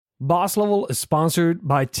Boss Level is sponsored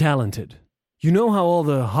by Talented. You know how all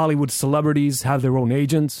the Hollywood celebrities have their own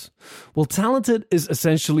agents? Well, Talented is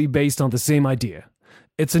essentially based on the same idea.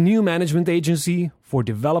 It's a new management agency for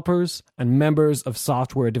developers and members of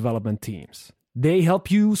software development teams. They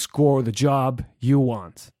help you score the job you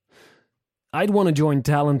want. I'd want to join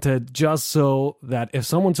Talented just so that if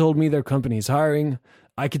someone told me their company is hiring,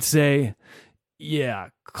 I could say, yeah,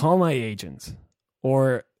 call my agent.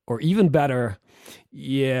 Or even better,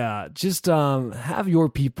 yeah, just have your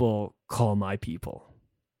people call my people.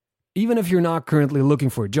 Even if you're not currently looking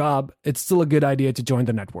for a job, it's still a good idea to join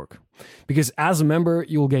the network. Because as a member,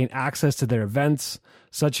 you'll gain access to their events,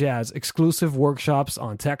 such as exclusive workshops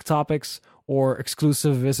on tech topics or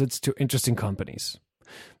exclusive visits to interesting companies.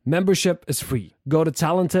 Membership is free. Go to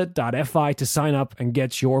talented.fi to sign up and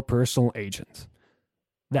get your personal agent.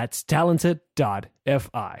 That's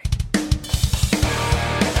talented.fi.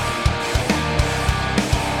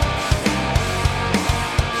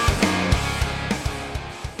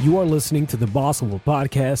 You are listening to the Boss Level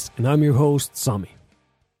Podcast, and I'm your host, Sami.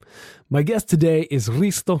 My guest today is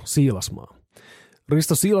Risto Siilasmaa.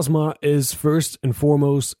 Risto Siilasmaa is first and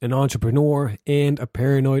foremost an entrepreneur and a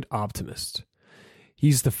paranoid optimist.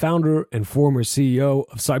 He's the founder and former CEO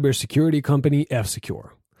of cybersecurity company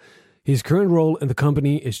F-Secure. His current role in the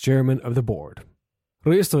company is chairman of the board.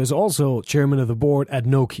 Risto is also chairman of the board at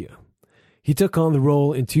Nokia. He took on the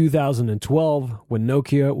role in 2012 when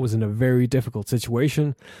Nokia was in a very difficult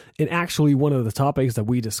situation, and actually one of the topics that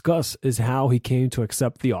we discuss is how he came to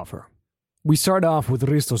accept the offer. We start off with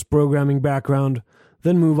Risto's programming background,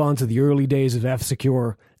 then move on to the early days of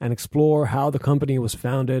F-Secure and explore how the company was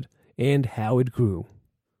founded and how it grew.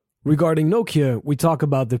 Regarding Nokia, we talk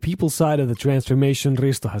about the people side of the transformation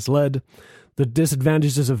Risto has led, the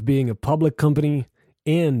disadvantages of being a public company,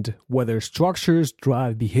 and whether structures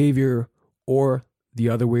drive behavior or the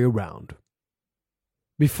other way around.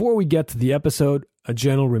 Before we get to the episode, a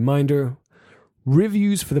general reminder: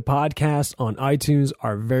 reviews for the podcast on iTunes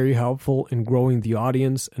are very helpful in growing the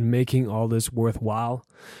audience and making all this worthwhile.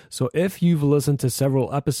 So if you've listened to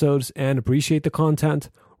several episodes and appreciate the content,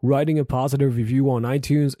 writing a positive review on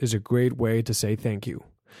iTunes is a great way to say thank you.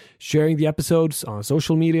 Sharing the episodes on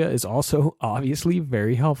social media is also obviously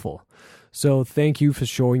very helpful. So thank you for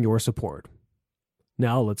showing your support.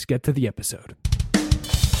 Now let's get to the episode.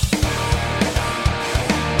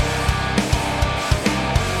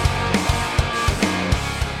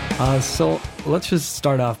 So let's just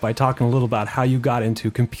start off by talking a little about how you got into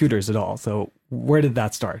computers at all. So where did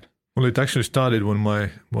that start? Well, it actually started when my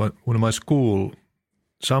school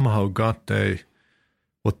somehow got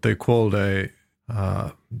what they called a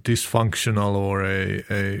dysfunctional or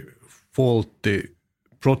a faulty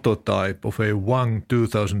prototype of a Wang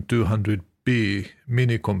 2200B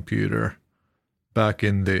mini computer back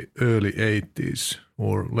in the early 80s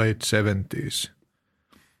or late 70s.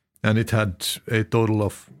 And it had a total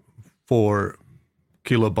of 4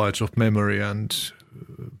 kilobytes of memory and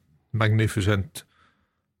magnificent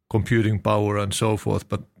computing power and so forth.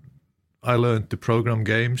 But I learned to program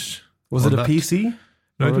games. Was it a PC?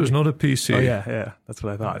 No, it was not a PC. Oh, yeah. That's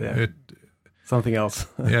what I thought, yeah. Something else.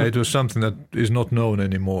 Yeah, it was something that is not known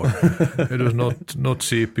anymore. It was not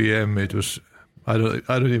CPM. It was, I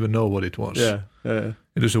don't even know what it was. Yeah.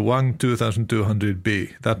 It was a Wang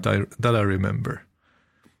 2200B, that I remember.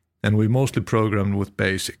 And we mostly programmed with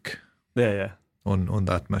BASIC. Yeah. On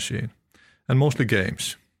that machine. And mostly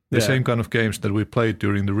games. The same kind of games that we played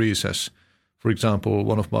during the recess. For example,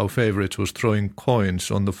 one of my favorites was throwing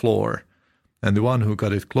coins on the floor, and the one who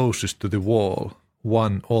got it closest to the wall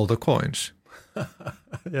won all the coins.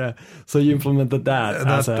 Yeah. So you implemented that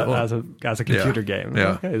as a computer game.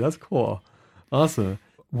 Yeah. Okay, that's cool. Awesome.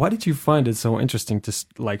 Why did you find it so interesting to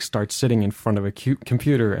start sitting in front of a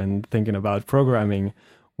computer and thinking about programming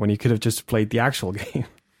when you could have just played the actual game?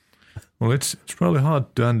 Well, it's probably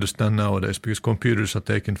hard to understand nowadays because computers are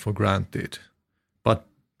taken for granted. But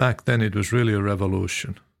back then it was really a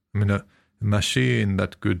revolution. I mean, a machine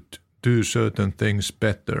that could do certain things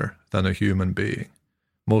better than a human being.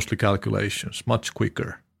 Mostly calculations, much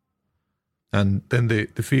quicker. And then the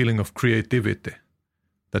feeling of creativity,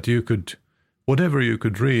 that you could, whatever you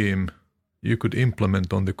could dream, you could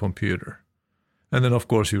implement on the computer. And then, of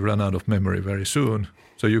course, you ran out of memory very soon,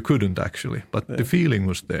 so you couldn't actually. But the feeling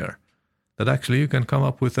was there, that actually you can come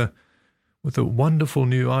up with a wonderful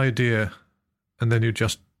new idea, and then you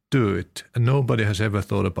just do it. And nobody has ever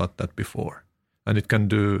thought about that before. And it can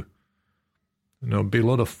do, be a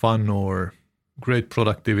lot of fun or great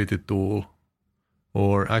productivity tool,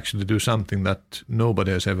 or actually do something that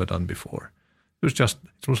nobody has ever done before.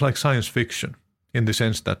 It was like science fiction in the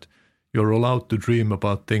sense that you're allowed to dream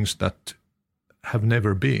about things that have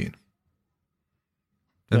never been.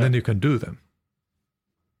 And then you can do them.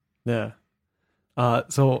 Yeah.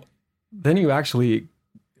 So then you actually,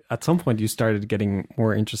 at some point, you started getting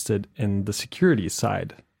more interested in the security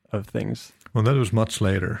side of things. Well, that was much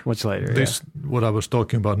later. Much later, What I was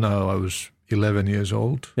talking about now, I was 11 years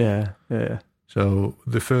old. Yeah. So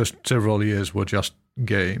the first several years were just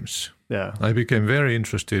games. Yeah. I became very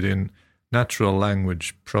interested in natural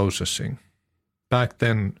language processing. Back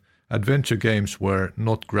then, adventure games were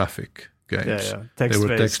not graphic games. Yeah. They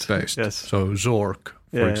were text-based. Yes. So Zork,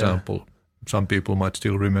 for example, some people might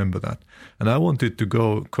still remember that. And I wanted to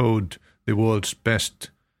go code the world's best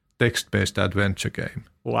text-based adventure game.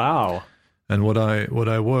 Wow. And what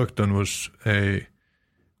I worked on was a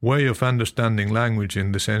way of understanding language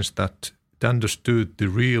in the sense that it understood the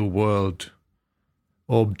real world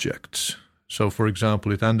objects. So, for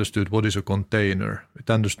example, it understood what is a container. It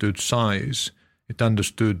understood size. It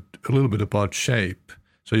understood a little bit about shape.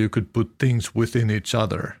 So you could put things within each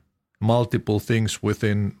other, multiple things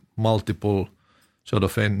within multiple sort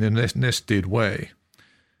of in a nested way.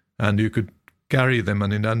 And you could carry them,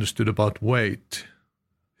 and it understood about weight.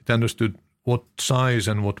 It understood what size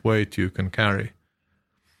and what weight you can carry.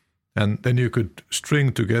 And then you could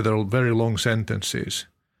string together very long sentences.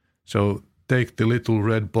 So take the little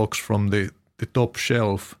red box from the top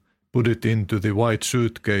shelf, put it into the white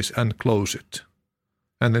suitcase and close it.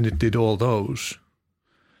 And then it did all those.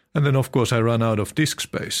 And then, of course, I ran out of disk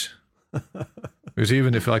space. Because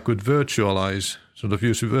even if I could virtualize, sort of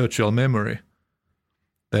use virtual memory,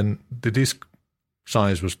 then the disk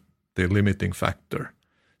size was the limiting factor.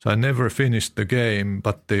 So I never finished the game,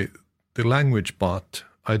 but the language part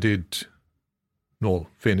I did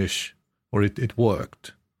finish, or it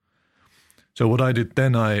worked. So what I did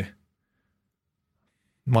then,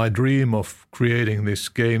 my dream of creating this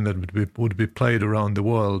game that would be played around the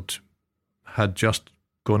world had just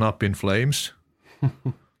gone up in flames.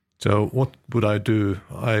 So what would I do?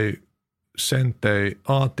 I sent an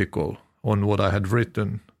article on what I had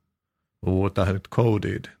written or what I had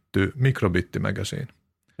coded to Microbitti magazine.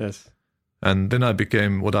 Yes. And then I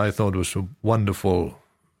became what I thought was a wonderful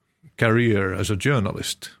career as a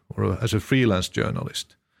journalist or as a freelance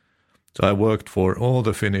journalist. So I worked for all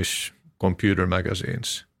the Finnish computer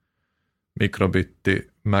magazines, Microbitti,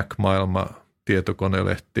 Mac-maailma,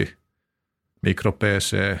 Tietokonelehti,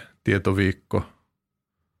 MikroPC, Tietoviikko,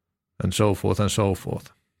 and so forth and so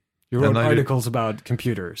forth. You wrote articles about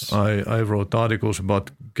computers. I wrote articles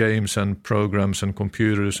about games and programs and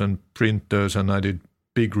computers and printers, and I did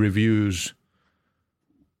big reviews.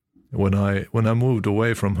 When I moved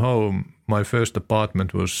away from home, my first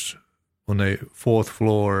apartment was on a fourth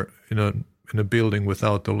floor in a building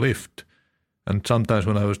without a lift. And sometimes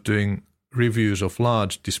when I was doing reviews of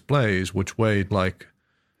large displays, which weighed like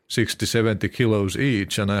 60, 70 kilos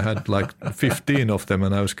each, and I had like 15 of them,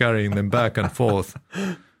 and I was carrying them back and forth,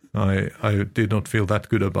 I did not feel that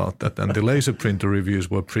good about that. And the laser printer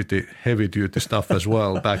reviews were pretty heavy-duty stuff as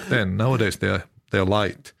well back then. Nowadays they're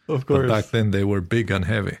light. Of course. But back then they were big and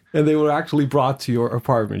heavy. And they were actually brought to your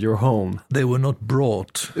apartment, your home. They were not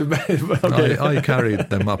brought. Okay. I carried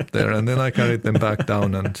them up there, and then I carried them back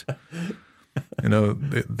down. And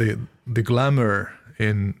the glamour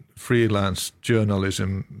in freelance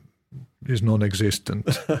journalism is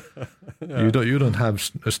non-existent. Yeah. You don't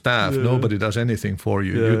have a staff. Yeah. Nobody does anything for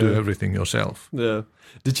you. Yeah. You do everything yourself. Yeah.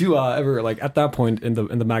 Did you ever, like, at that point in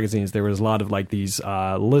the magazines, there was a lot of like these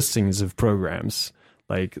listings of programs,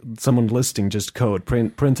 like someone listing just code,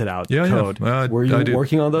 printed out code. Yeah. Were you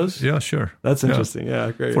working on those? Yeah, sure. That's interesting.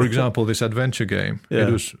 Yeah, great. For example, this adventure game. Yeah.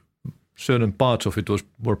 It was certain parts of it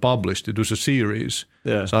were published. It was a series.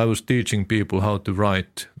 Yeah. So I was teaching people how to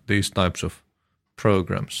write these types of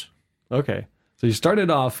programs. Okay. So you started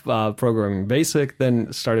off programming BASIC,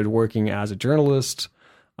 then started working as a journalist,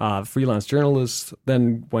 freelance journalist,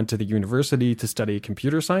 then went to the university to study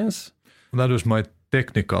computer science? That was my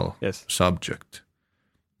technical subject.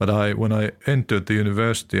 But when I entered the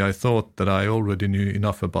university, I thought that I already knew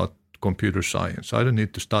enough about computer science. I didn't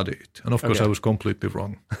need to study it. And of course, I was completely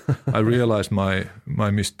wrong. I realized my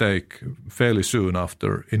mistake fairly soon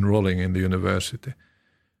after enrolling in the university.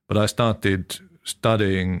 But I started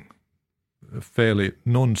studying a fairly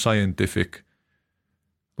non-scientific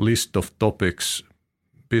list of topics: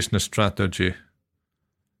 business strategy,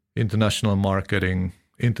 international marketing,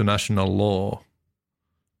 international law,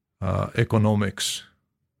 economics.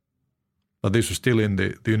 But this was still in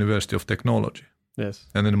the University of Technology. Yes.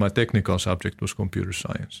 And then my technical subject was computer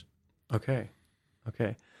science. Okay.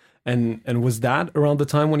 And was that around the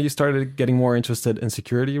time when you started getting more interested in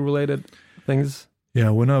security-related things? Yeah,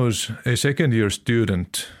 when I was a second-year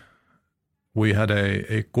student, we had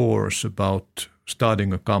a course about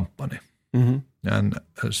starting a company. Mm-hmm. And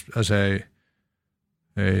as a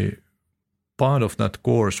part of that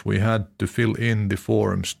course, we had to fill in the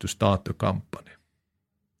forms to start the company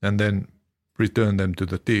and then return them to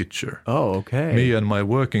the teacher. Oh, okay. Me and my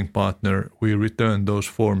working partner, we returned those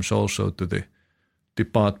forms also to the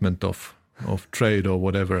Department of Trade or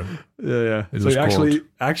whatever. Yeah. It So was you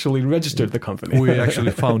actually registered the company. We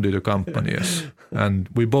actually founded a company, yes. And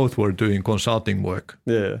we both were doing consulting work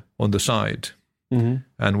on the side. Mm-hmm.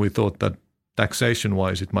 And we thought that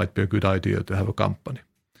taxation-wise, it might be a good idea to have a company.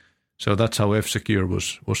 So that's how F-Secure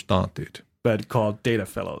was started. But called Data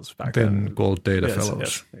Fellows back then. Then called Data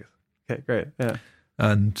Fellows. Yes. Okay, great. Yeah.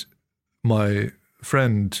 And my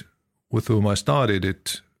friend with whom I started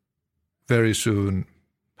it very soon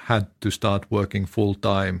had to start working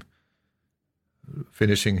full-time,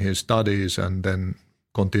 finishing his studies and then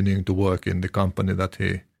continuing to work in the company that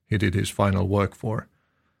he did his final work for.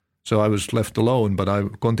 So I was left alone, but I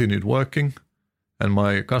continued working and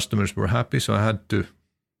my customers were happy, so I had to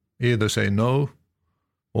either say no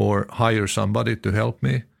or hire somebody to help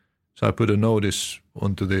me. So I put a notice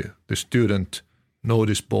onto the student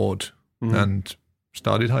notice board and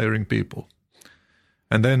started hiring people.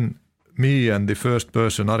 And then me and the first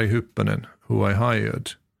person, Ari Hyppönen, who I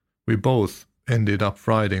hired, we both ended up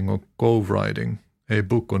writing or co-writing a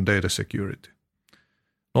book on data security.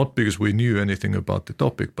 Not because we knew anything about the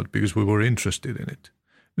topic, but because we were interested in it.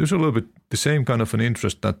 It was a little bit the same kind of an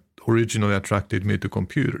interest that originally attracted me to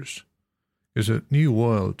computers. It's a new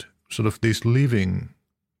world, sort of these living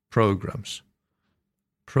programs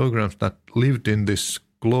that lived in this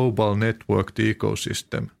global networked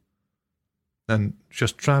ecosystem and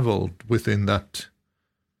just traveled within that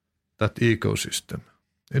ecosystem.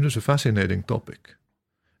 It was a fascinating topic.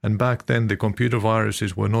 And back then the computer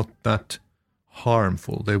viruses were not that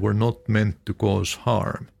harmful. They were not meant to cause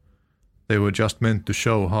harm. They were just meant to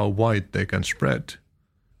show how wide they can spread.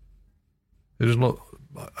 It is not,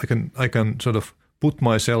 I can sort of put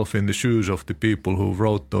myself in the shoes of the people who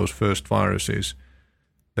wrote those first viruses.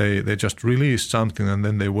 They just released something and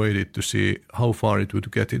then they waited to see how far it would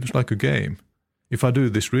get. It was like a game. If I do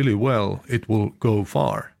this really well, it will go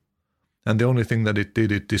far. And the only thing that it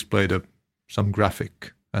did, it displayed some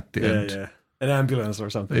graphic at the end. Yeah. An ambulance or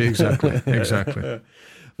something. Exactly.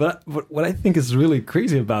 But what I think is really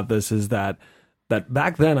crazy about this is that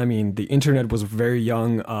back then, I mean, the internet was very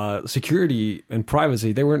young. Security and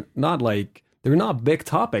privacy, they were not big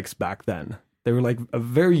topics back then. They were like a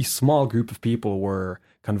very small group of people were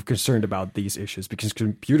kind of concerned about these issues because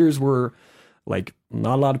computers were like,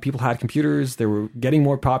 not a lot of people had computers. They were getting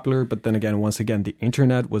more popular. But then again, once again, the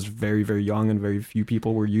internet was very, very young and very few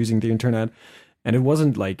people were using the internet. And it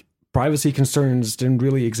wasn't like privacy concerns didn't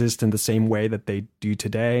really exist in the same way that they do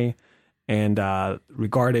today. And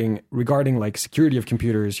regarding like security of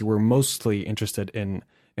computers, you were mostly interested in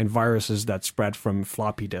viruses that spread from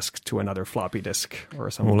floppy disk to another floppy disk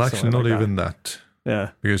or something. Well, actually, not even that.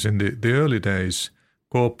 Yeah. Because in the early days,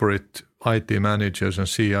 corporate IT managers and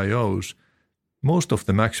CIOs, most of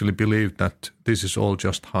them actually believed that this is all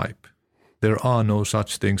just hype. There are no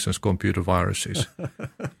such things as computer viruses.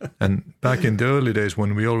 And back in the early days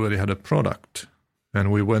when we already had a product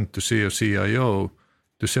and we went to see a CIO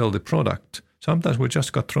to sell the product, sometimes we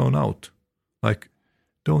just got thrown out. Like,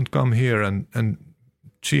 don't come here and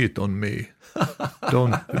cheat on me.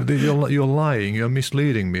 You're lying, you're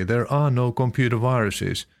misleading me. There are no computer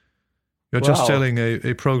viruses. You're just selling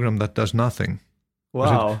a program that does nothing.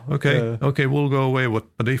 Wow. Said, okay, we'll go away.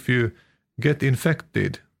 But if you get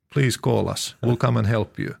infected, please call us. We'll come and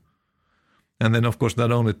help you. And then, of course,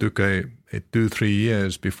 that only took a 2-3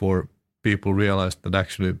 years before people realized that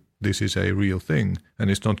actually this is a real thing and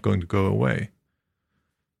it's not going to go away.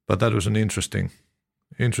 But that was an interesting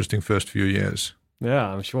first few years.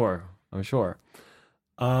 Yeah, I'm sure.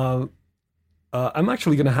 I'm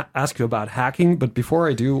actually going to ask you about hacking, but before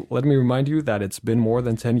I do, let me remind you that it's been more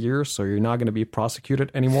than 10 years, so you're not going to be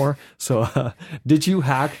prosecuted anymore. So did you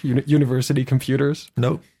hack university computers?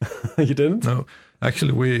 No. You didn't? No.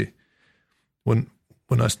 Actually, when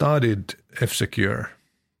I started F-Secure,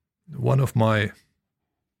 one of my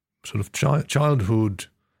sort of childhood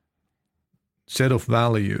set of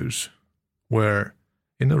values were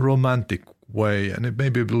in a romantic way, and it may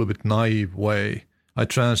be a little bit naive way, I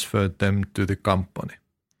transferred them to the company.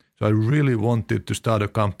 So I really wanted to start a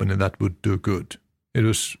company that would do good. It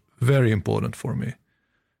was very important for me.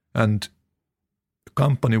 And a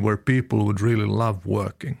company where people would really love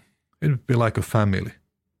working. It would be like a family.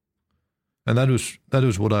 And that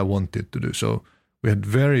was what I wanted to do. So we had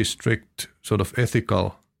very strict sort of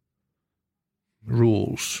ethical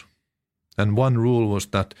rules. And one rule was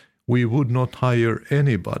that we would not hire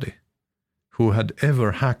anybody who had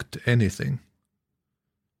ever hacked anything.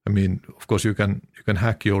 I mean, of course, you can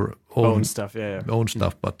hack your own stuff, own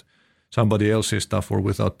stuff, but somebody else's stuff or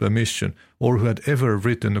without permission, or who had ever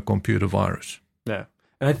written a computer virus. Yeah.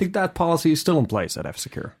 And I think that policy is still in place at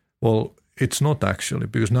F-Secure. Well, it's not actually,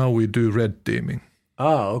 because now we do red teaming.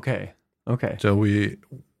 Oh, okay. Okay. So we,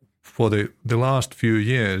 for the last few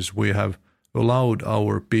years, we have allowed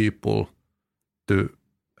our people to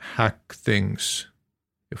hack things,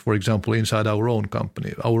 for example, inside our own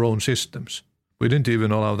company, our own systems. We didn't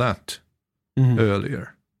even allow that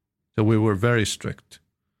earlier. So we were very strict.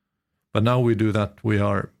 But now we do that. We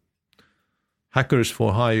are hackers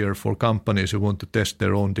for hire for companies who want to test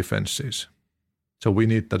their own defenses. So we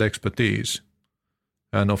need that expertise.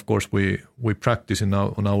 And of course, we practice on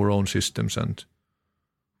our own systems. And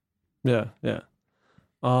yeah.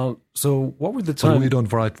 So what were the times? But we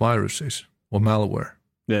don't write viruses or malware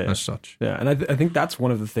as such. Yeah, and I think that's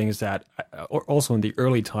one of the things that also in the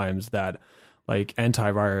early times that like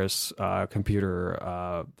antivirus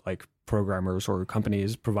computer like programmers or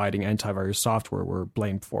companies providing antivirus software were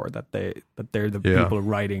blamed for that they're the people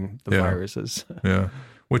writing the viruses. Yeah,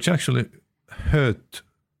 which actually hurt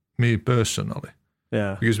me personally.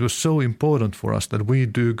 Yeah, because it was so important for us that we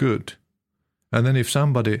do good. And then if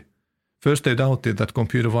somebody, first they doubted that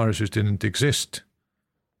computer viruses didn't exist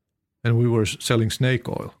and we were selling snake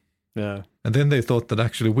oil. Yeah. And then they thought that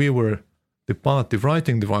actually we were the party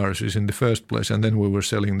writing the viruses in the first place, and then we were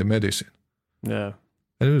selling the medicine. Yeah.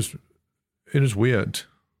 And it was weird.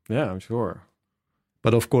 Yeah, I'm sure.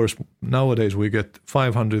 But of course, nowadays we get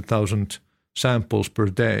 500,000 samples per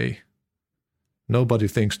day. Nobody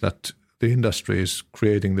thinks that the industry is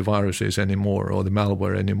creating the viruses anymore or the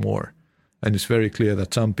malware anymore. And it's very clear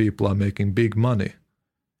that some people are making big money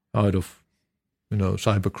out of,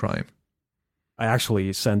 cybercrime. I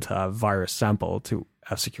actually sent a virus sample to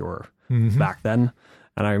F-Secure back then.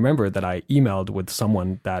 And I remember that I emailed with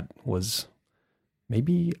someone that was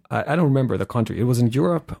maybe, I don't remember the country. It was in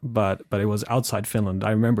Europe, but it was outside Finland.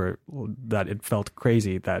 I remember that it felt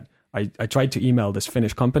crazy that I tried to email this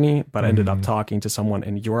Finnish company, but I ended up talking to someone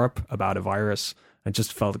in Europe about a virus. It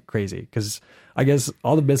just felt crazy because I guess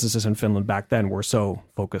all the businesses in Finland back then were so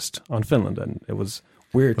focused on Finland, and it was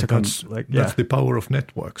weird to come. That's the power of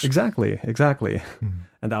networks. Exactly.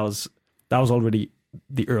 And that was already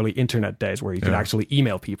the early internet days where you could actually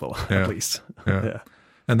email people at least. Yeah.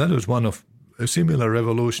 And that was one of a similar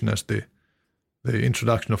revolution as the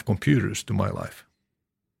introduction of computers to my life,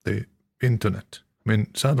 the internet. I mean,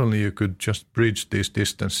 suddenly you could just bridge these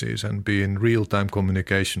distances and be in real-time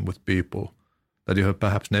communication with people that you have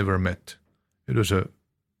perhaps never met. It was a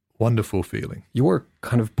wonderful feeling. You were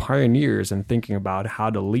kind of pioneers in thinking about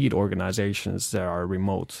how to lead organizations that are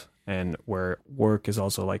remote and where work is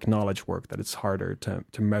also like knowledge work, that it's harder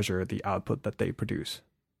to measure the output that they produce.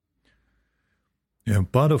 Yeah,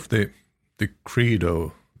 part of the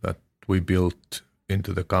credo that we built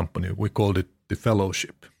into the company, we called it the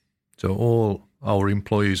fellowship. So all our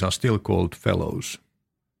employees are still called fellows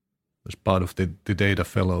as part of the data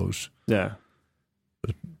fellows. Yeah.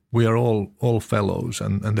 But we are all fellows,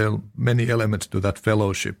 and there are many elements to that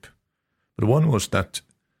fellowship. But one was that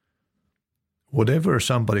whatever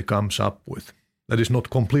somebody comes up with, that is not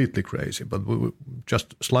completely crazy, but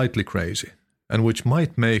just slightly crazy, and which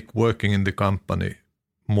might make working in the company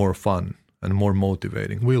more fun and more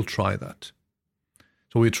motivating, we'll try that.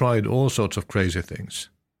 So we tried all sorts of crazy things.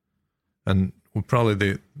 And we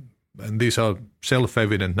probably and these are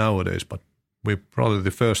self-evident nowadays, but we're probably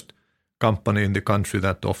the first company in the country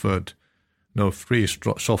that offered free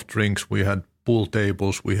soft drinks. We had pool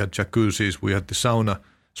tables, we had jacuzzis, we had the sauna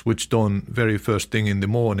switched on very first thing in the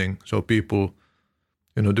morning. So people,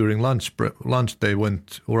 during lunch they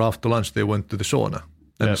went, or after lunch they went to the sauna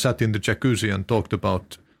and sat in the jacuzzi and talked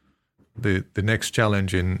about the next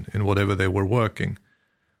challenge in whatever they were working.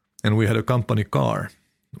 And we had a company car.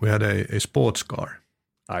 We had a sports car.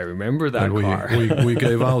 I remember that car. we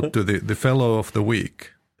gave out to the fellow of the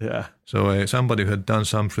week. Yeah. So somebody who had done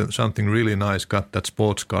something really nice got that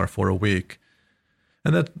sports car for a week.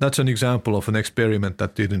 And that's an example of an experiment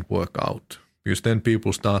that didn't work out. Because then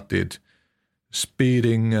people started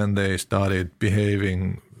speeding and they started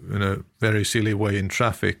behaving in a very silly way in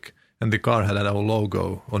traffic. And the car had our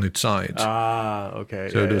logo on its side. Ah, okay.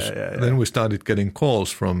 So then we started getting calls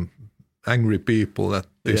from angry people that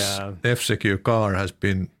this F-Secure car has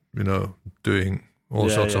been, doing all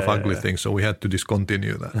sorts of ugly things. So we had to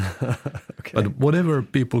discontinue that. Okay. But whatever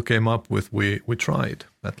people came up with, we tried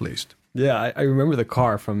at least. Yeah, I remember the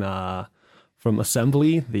car from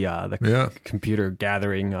assembly, the computer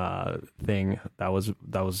gathering thing that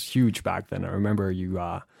was huge back then. I remember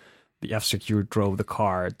the F-Secure drove the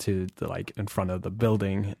car to like in front of the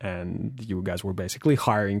building, and you guys were basically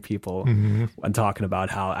hiring people and talking about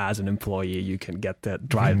how as an employee you can get to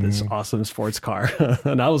drive this awesome sports car.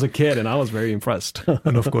 And I was a kid and I was very impressed.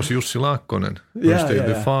 And of course Jussi Laakkonen, who's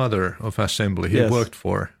the father of assembly. He worked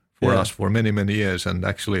for us for many, many years, and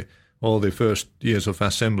actually all the first years of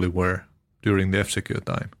assembly were during the F-Secure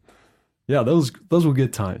time. Yeah, those were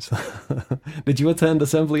good times. Did you attend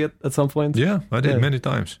assembly at some point? Yeah, I did many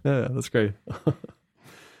times. Yeah, that's great.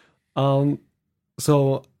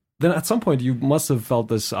 So then at some point you must have felt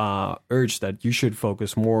this urge that you should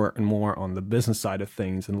focus more and more on the business side of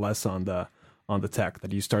things and less on the tech,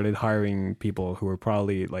 that you started hiring people who were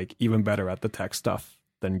probably like even better at the tech stuff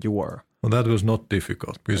than you were. Well, that was not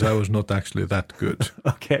difficult because I was not actually that good.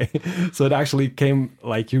 Okay. So it actually came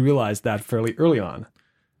like you realized that fairly early on.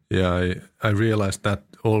 Yeah, I realized that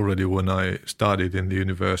already when I started in the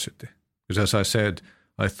university. Because as I said,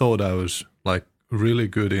 I thought I was like really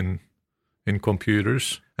good in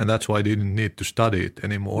computers, and that's why I didn't need to study it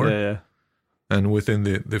anymore. Yeah. And within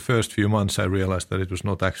the first few months, I realized that it was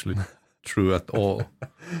not actually true at all.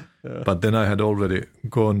 But then I had already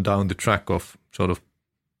gone down the track of sort of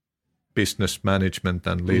business management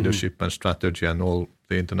and leadership and strategy and all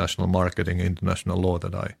the international marketing, international law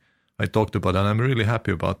that I talked about, and I'm really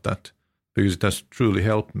happy about that because it has truly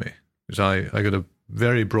helped me. Because I got a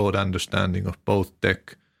very broad understanding of both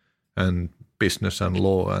tech and business and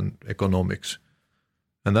law and economics,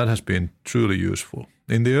 and that has been truly useful.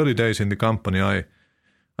 In the early days in the company, I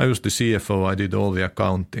was the CFO. I did all the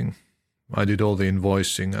accounting, I did all the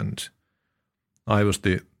invoicing, and I was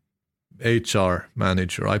the HR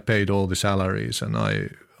manager. I paid all the salaries, and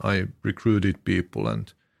I recruited people,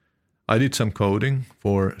 and I did some coding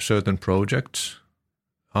for certain projects.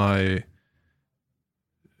 I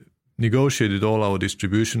negotiated all our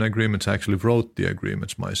distribution agreements. I actually wrote the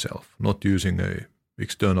agreements myself, not using an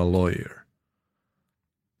external lawyer.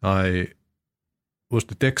 I was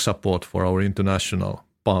the tech support for our international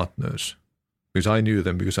partners because I knew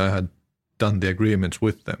them because I had done the agreements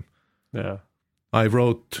with them. Yeah. I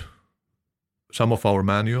wrote some of our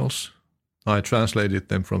manuals. I translated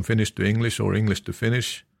them from Finnish to English or English to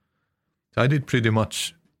Finnish. I did pretty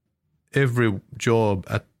much every job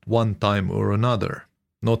at one time or another,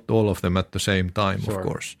 not all of them at the same time, Sure. of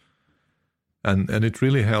course. And it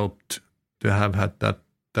really helped to have had that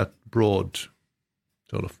broad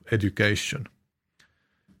sort of education.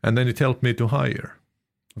 And then it helped me to hire.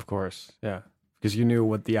 Of course, yeah. Because you knew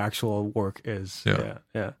what the actual work is.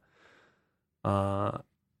 Yeah.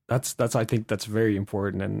 That's I think that's very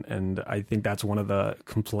important, and I think that's one of the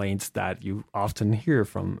complaints that you often hear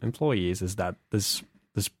from employees is that this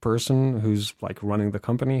person who's like running the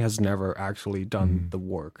company has never actually done the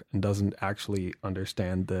work and doesn't actually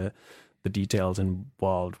understand the details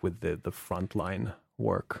involved with the frontline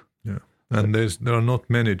work. Yeah. And there are not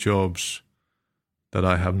many jobs that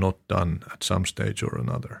I have not done at some stage or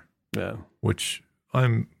another. Yeah. Which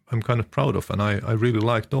I'm kind of proud of, and I really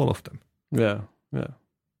liked all of them. Yeah.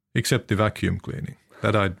 Except the vacuum cleaning.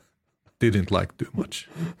 That I didn't like too much.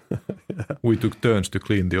 We took turns to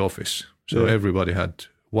clean the office. So everybody had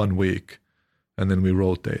 1 week, and then we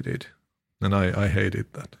rotated. And I hated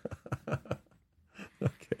that.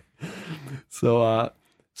 Okay.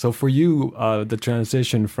 So for you, the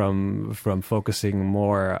transition from focusing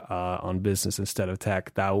more on business instead of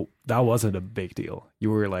tech, that wasn't a big deal.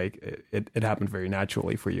 You were like, it happened very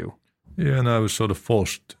naturally for you. Yeah, and I was sort of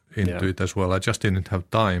forced into it as well. I just didn't have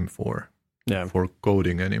time for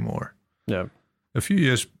coding anymore. Yeah. A few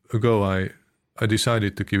years ago, I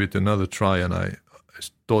decided to give it another try, and I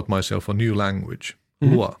taught myself a new language,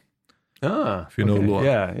 Lua. If you know Lua.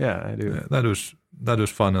 Yeah, I do. Yeah, that was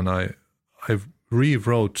fun, and I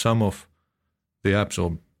rewrote some of the apps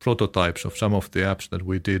or prototypes of some of the apps that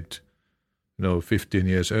we did, 15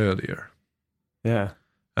 years earlier. Yeah.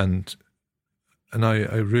 And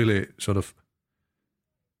I really sort of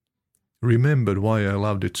remembered why I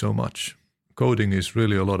loved it so much. Coding is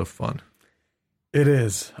really a lot of fun. It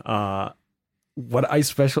is. What I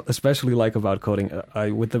especially like about coding,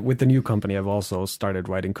 with the new company, I've also started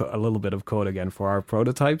writing a little bit of code again for our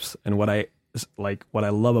prototypes. And what I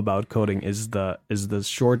love about coding is the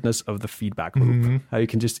shortness of the feedback loop. How you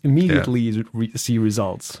can just immediately see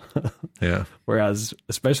results. Yeah. Whereas,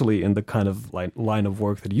 especially in the kind of line of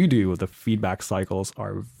work that you do, the feedback cycles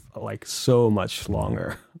are like so much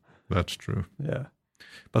longer. That's true. Yeah.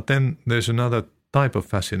 But then there's another type of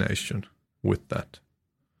fascination with that.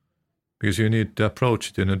 because you need to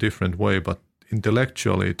approach it in a different way. But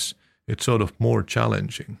intellectually, it's sort of more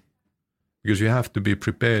challenging because you have to be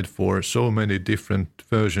prepared for so many different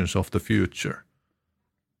versions of the future.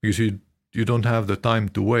 Because you don't have the time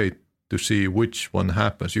to wait to see which one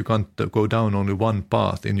happens. You can't go down only one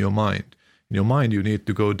path in your mind. In your mind, you need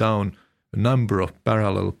to go down a number of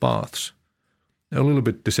parallel paths. A little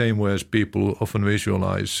bit the same way as people often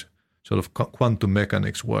visualize sort of quantum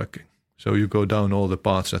mechanics working. So you go down all the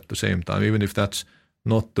paths at the same time, even if that's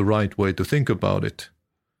not the right way to think about it.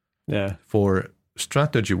 Yeah. For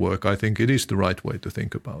strategy work, I think it is the right way to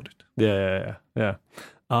think about it. Yeah.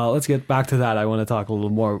 Let's get back to that. I want to talk a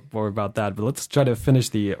little more about that, but let's try to finish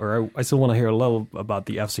I still want to hear a little about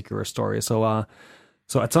the F-Secure story. So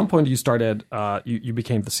at some point you started, you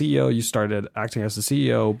became the CEO, you started acting as the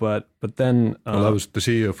CEO, but then... well, I was the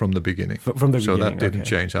CEO from the beginning. From the beginning, so that didn't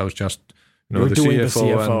change. I was just the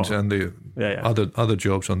CFO and the other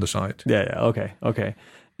jobs on the side. Yeah, okay.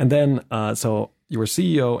 And then, so you were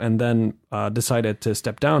CEO and then decided to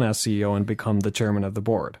step down as CEO and become the chairman of the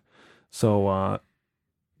board. So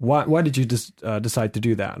why did you decide to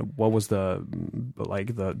do that? What was the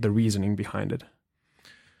reasoning behind it?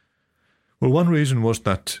 Well, one reason was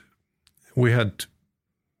that we had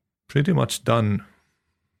pretty much done,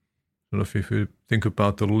 sort of, if you think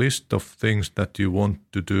about the list of things that you want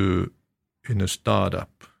to do in a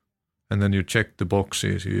startup, and then you check the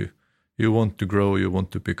boxes. You want to grow, you want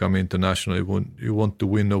to become international, you want to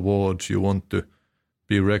win awards, you want to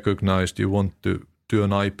be recognized, you want to do an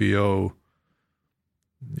IPO,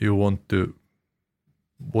 you want to,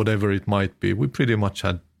 whatever it might be. We pretty much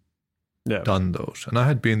had done those. And I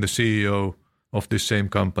had been the CEO of this same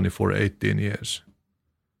company for 18 years.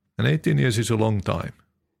 And 18 years is a long time.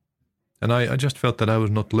 And I just felt that I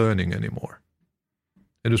was not learning anymore.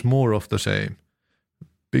 It was more of the same.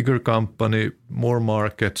 Bigger company, more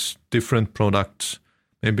markets, different products,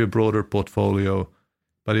 maybe a broader portfolio,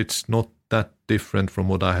 but it's not that different from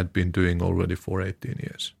what I had been doing already for 18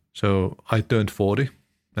 years. So I turned 40,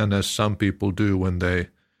 and as some people do when they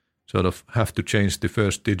sort of have to change the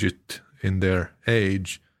first digit in their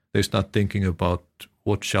age, they start thinking about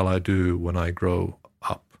what shall I do when I grow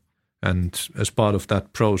up. And as part of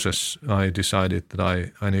that process, I decided that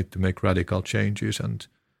I need to make radical changes and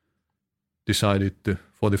decided to,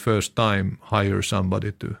 for the first time, hire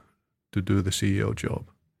somebody to do the CEO job.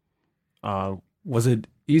 Was it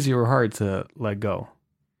easy or hard to let go?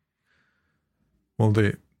 Well,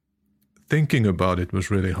 the thinking about it was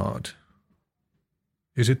really hard.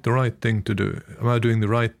 Is it the right thing to do? Am I doing the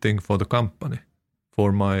right thing for the company,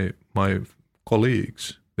 for my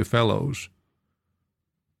colleagues, the fellows?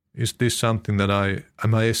 Is this something that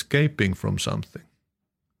am I escaping from something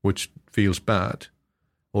which feels bad?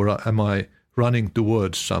 Or am I running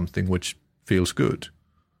towards something which feels good?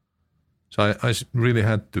 So I really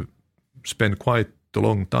had to spend quite a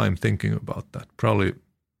long time thinking about that, probably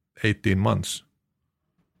 18 months.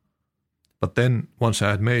 But then once I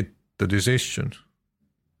had made the decision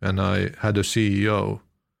and I had a CEO,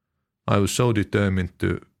 I was so determined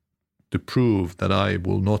to prove that I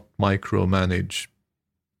will not micromanage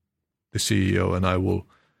the CEO, and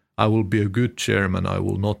I will be a good chairman. I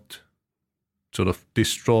will not sort of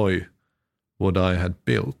destroy what I had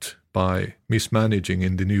built by mismanaging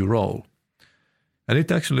in the new role. And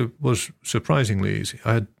it actually was surprisingly easy.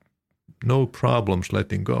 I had no problems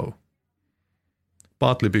letting go,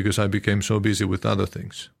 partly because I became so busy with other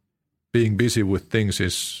things. Being busy with things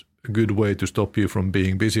is a good way to stop you from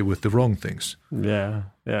being busy with the wrong things. Yeah.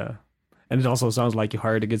 And it also sounds like you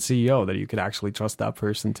hired a good CEO, that you could actually trust that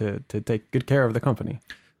person to take good care of the company.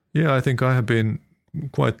 Yeah, I think I have been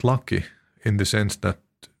quite lucky in the sense that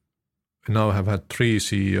I now have had 3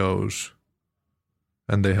 CEOs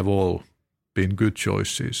and they have all been good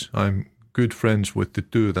choices. I'm good friends with the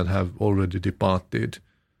 2 that have already departed,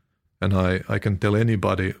 and I can tell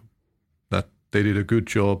anybody that they did a good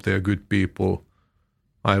job, they're good people.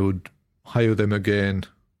 I would hire them again,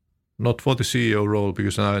 not for the CEO role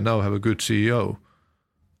because I now have a good CEO,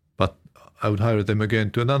 but I would hire them again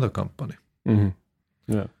to another company. Mm-hmm.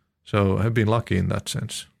 Yeah. So I've been lucky in that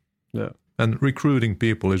sense. Yeah. And recruiting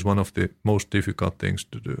people is one of the most difficult things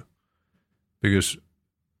to do, because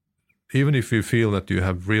even if you feel that you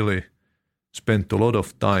have really spent a lot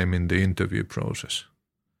of time in the interview process,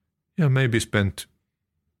 you have maybe spent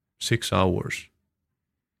 6 hours.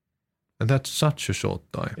 And that's such a short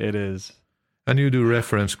time. It is. And you do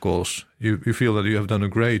reference calls. You feel that you have done a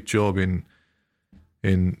great job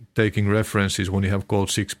in taking references when you have called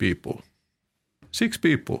 6 people. 6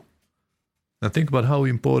 people. Now think about how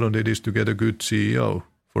important it is to get a good CEO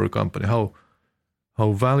for a company, how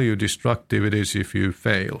value destructive it is if you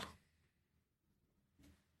fail.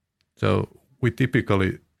 So we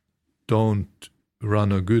typically don't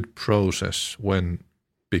run a good process when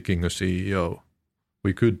picking a CEO.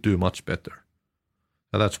 We could do much better.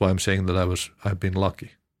 And that's why I'm saying that I've been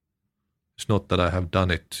lucky. It's not that I have done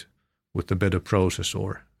it with a better process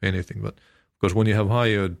or anything, but because when you have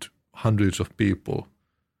hired hundreds of people,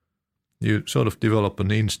 you sort of develop an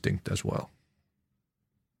instinct as well.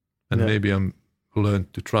 And maybe I'm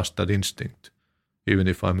learned to trust that instinct, even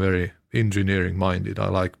if I'm very engineering minded. I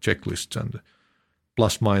like checklists and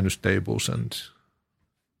plus minus tables and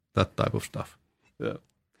that type of stuff. Yeah.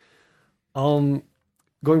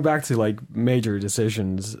 Going back to like major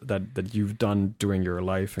decisions that you've done during your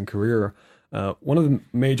life and career, one of the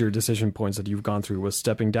major decision points that you've gone through was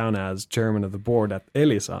stepping down as chairman of the board at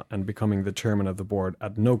Elisa and becoming the chairman of the board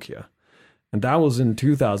at Nokia. And that was in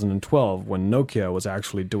 2012 when Nokia was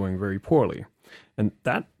actually doing very poorly. And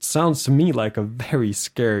that sounds to me like a very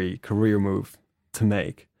scary career move to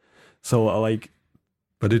make. So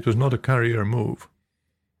But it was not a career move.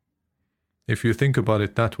 If you think about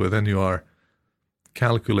it that way, then you are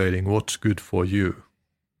calculating what's good for you.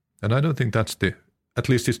 And I don't think at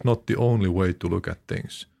least it's not the only way to look at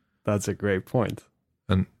things. That's a great point.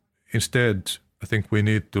 And instead, I think we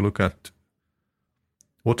need to look at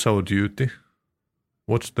what's our duty?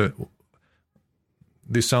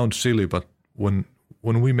 This sounds silly, but when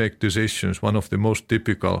we make decisions, one of the most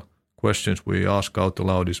typical questions we ask out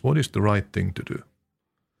aloud is, what is the right thing to do?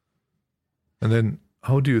 And then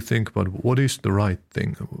how do you think about what is the right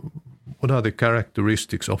thing? What are the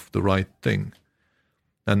characteristics of the right thing?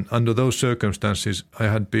 And under those circumstances, I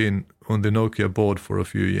had been on the Nokia board for a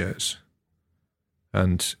few years.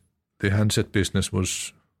 And the handset business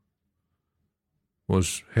was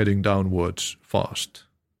heading downwards fast.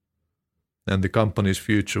 And the company's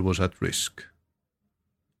future was at risk.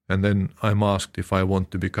 And then I'm asked if I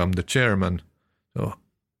want to become the chairman. So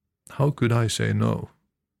how could I say no?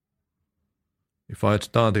 If I had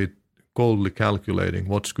started coldly calculating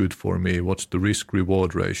what's good for me, what's the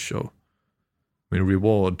risk-reward ratio? I mean,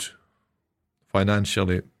 reward,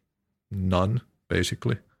 financially, none,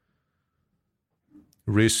 basically.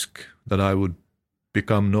 Risk that I would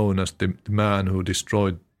become known as the man who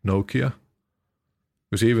destroyed Nokia.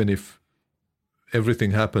 Because even if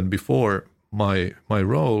everything happened before my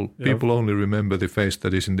role, people only remember the face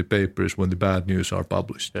that is in the papers when the bad news are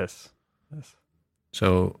published. Yes.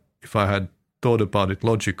 So if I had thought about it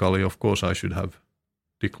logically, of course I should have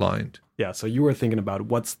declined. Yeah, so you were thinking about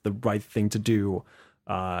what's the right thing to do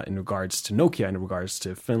in regards to Nokia, in regards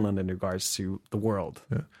to Finland, in regards to the world.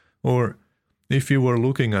 Yeah. Or if you were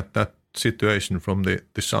looking at that situation from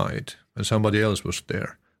the side and somebody else was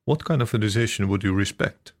there, what kind of a decision would you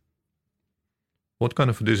respect? What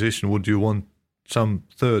kind of a decision would you want some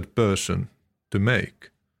third person to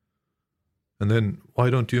make? And then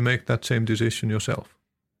why don't you make that same decision yourself?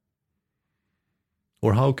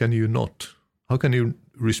 Or how can you not? How can you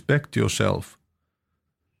respect yourself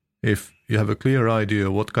if you have a clear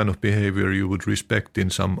idea what kind of behavior you would respect in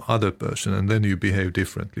some other person and then you behave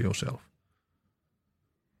differently yourself?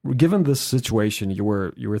 Given this situation, you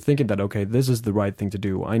were thinking that, okay, this is the right thing to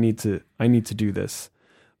do. I need to do this.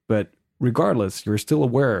 But regardless, you're still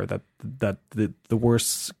aware that the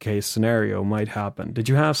worst case scenario might happen. Did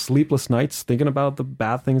you have sleepless nights thinking about the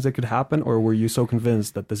bad things that could happen, or were you so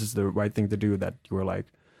convinced that this is the right thing to do that you were like,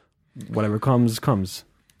 whatever comes, comes?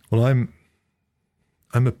 Well,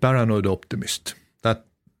 I'm a paranoid optimist. That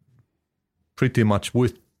pretty much,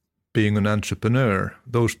 with being an entrepreneur,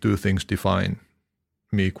 those two things define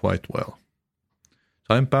me quite well.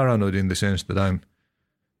 So I'm paranoid in the sense that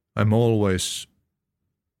I'm always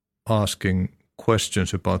asking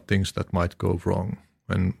questions about things that might go wrong.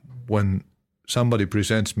 And when somebody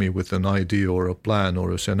presents me with an idea or a plan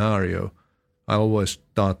or a scenario, I always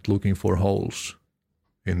start looking for holes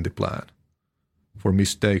in the plan, for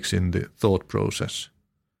mistakes in the thought process.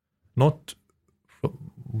 Not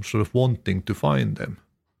sort of wanting to find them,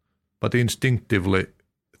 but instinctively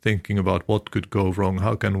thinking about what could go wrong.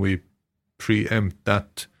 How can we preempt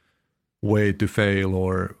that way to fail,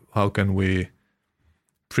 or how can we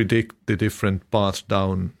predict the different paths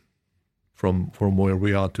down from where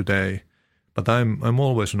we are today? But I'm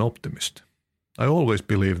always an optimist. I always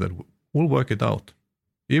believe that we'll work it out,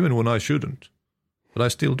 even when I shouldn't, but I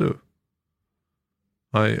still do.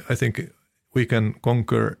 I think we can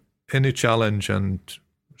conquer any challenge and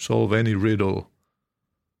solve any riddle.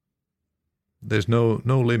 There's no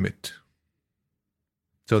limit.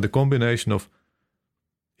 So the combination of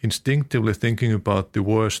instinctively thinking about the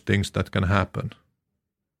worst things that can happen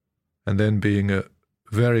and then being a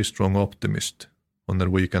very strong optimist on that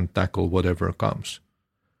we can tackle whatever comes.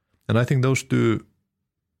 And I think those two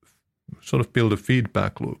sort of build a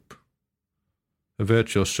feedback loop, a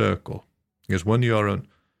virtuous circle. Because when you are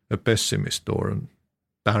a pessimist or a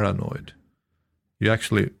paranoid, you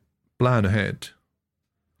actually plan ahead.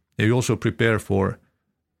 You also prepare for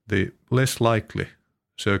the less likely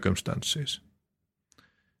circumstances.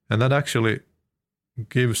 And that actually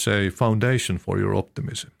gives a foundation for your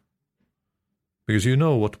optimism. Because you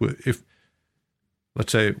know if,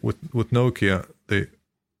 let's say with Nokia, the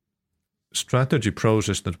strategy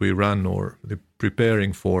process that we ran, or the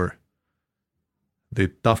preparing for the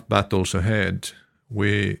tough battles ahead,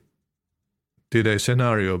 we did a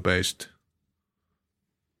scenario-based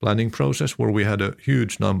planning process where we had a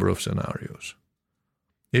huge number of scenarios,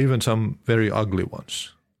 even some very ugly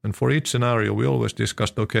ones. And for each scenario, we always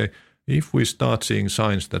discussed, okay, if we start seeing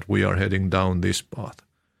signs that we are heading down this path,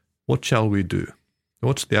 what shall we do?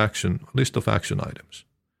 What's the list of action items?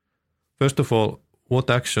 First of all, what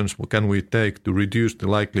actions can we take to reduce the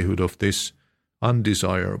likelihood of this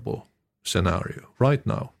undesirable scenario right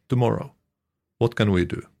now, tomorrow? What can we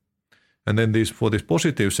do? And then for these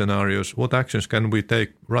positive scenarios, what actions can we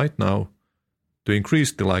take right now to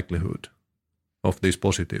increase the likelihood of these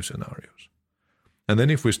positive scenarios? And then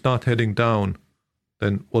if we start heading down,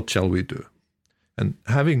 then what shall we do? And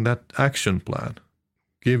having that action plan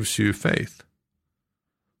gives you faith.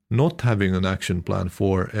 Not having an action plan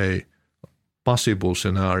for a possible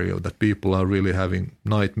scenario that people are really having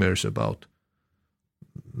nightmares about,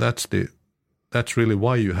 that's really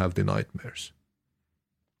why you have the nightmares.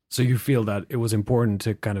 So you feel that it was important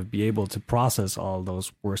to kind of be able to process all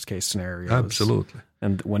those worst case scenarios. Absolutely.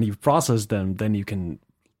 And when you've processed them, then you can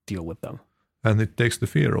deal with them. And it takes the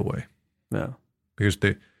fear away. Yeah. Because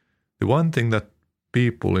the one thing that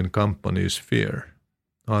people in companies fear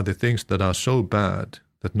are the things that are so bad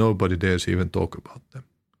that nobody dares even talk about them.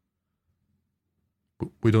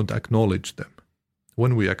 We don't acknowledge them.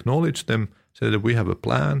 When we acknowledge them, say that we have a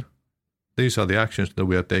plan, these are the actions that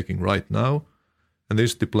we are taking right now, and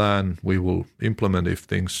this is the plan we will implement if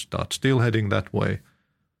things start still heading that way.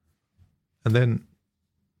 And then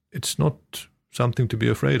it's not something to be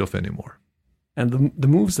afraid of anymore. And the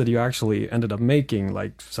moves that you actually ended up making,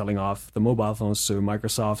 like selling off the mobile phones to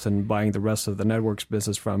Microsoft and buying the rest of the networks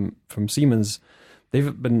business from Siemens,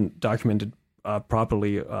 they've been documented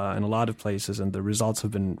properly in a lot of places, and the results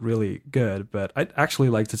have been really good. But I'd actually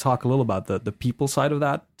like to talk a little about the people side of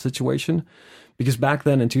that situation, because back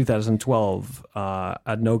then in 2012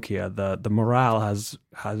 at Nokia, the morale has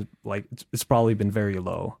like it's probably been very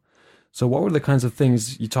low. So what were the kinds of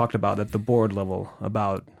things you talked about at the board level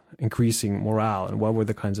about increasing morale, and what were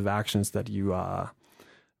the kinds of actions that you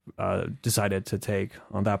decided to take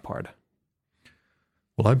on that part?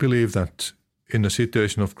 Well, I believe that in a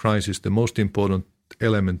situation of crisis, the most important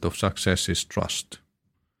element of success is trust.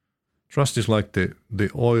 Trust is like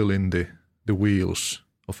the oil in the wheels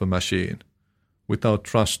of a machine. Without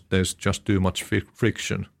trust, there's just too much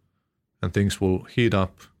friction, and things will heat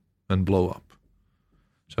up and blow up.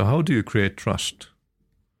 So how do you create trust?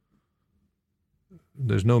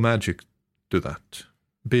 There's no magic to that.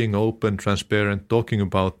 Being open, transparent, talking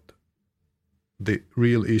about the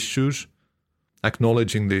real issues,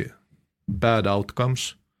 acknowledging the bad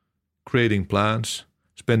outcomes, creating plans,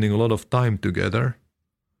 spending a lot of time together,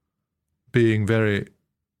 being very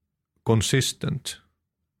consistent.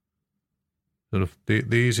 Sort of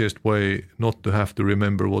the easiest way not to have to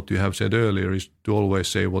remember what you have said earlier is to always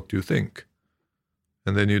say what you think.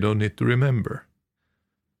 And then you don't need to remember.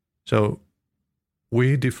 So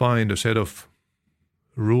we defined a set of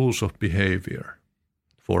rules of behavior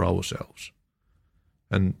for ourselves.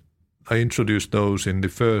 And I introduced those in the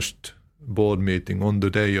first board meeting on the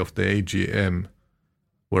day of the AGM,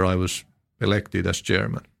 where I was elected as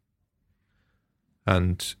chairman.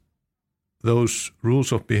 And those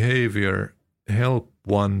rules of behavior help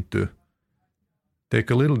one to take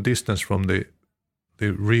a little distance from the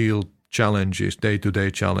real challenges,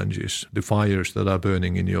 day-to-day challenges, the fires that are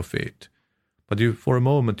burning in your feet. But for a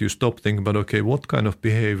moment, you stop thinking about, okay, what kind of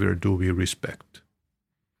behavior do we respect?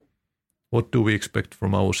 What do we expect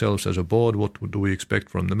from ourselves as a board? What do we expect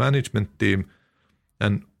from the management team?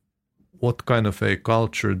 And what kind of a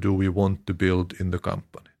culture do we want to build in the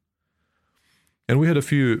company? And we had a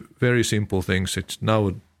few very simple things. It's now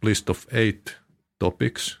a list of 8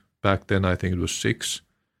 topics. Back then, I think it was 6.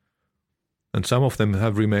 And some of them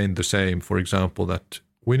have remained the same. For example, that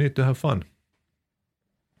we need to have fun.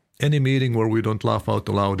 Any meeting where we don't laugh out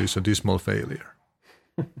loud is a dismal failure.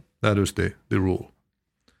 That is the rule.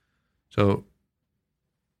 So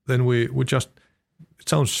then we just, it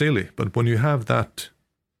sounds silly, but when you have that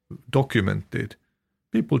documented,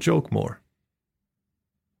 people joke more.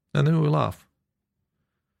 And then we laugh.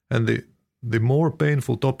 And the more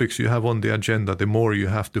painful topics you have on the agenda, the more you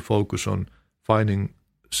have to focus on finding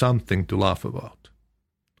something to laugh about.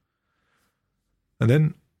 And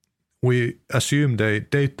then we assumed a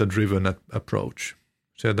data-driven approach.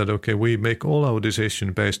 Said that, okay, we make all our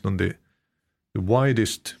decisions based on the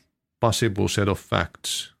widest possible set of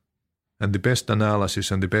facts and the best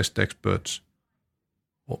analysis and the best experts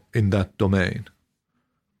in that domain.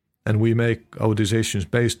 And we make our decisions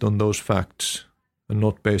based on those facts and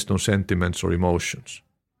not based on sentiments or emotions.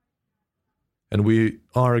 And we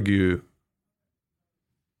argue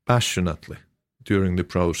passionately during the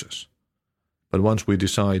process. But once we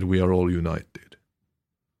decide, we are all united.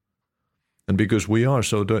 And because we are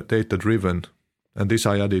so data-driven, and this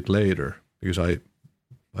I added later, because I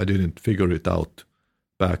didn't figure it out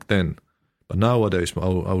back then, but nowadays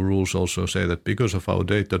our rules also say that because of our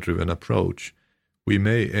data-driven approach, we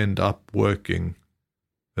may end up working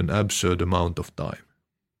an absurd amount of time.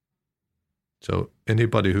 So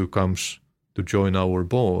anybody who comes to join our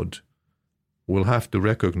board will have to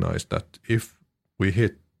recognize that if we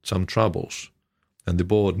hit some troubles and the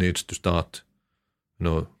board needs to start,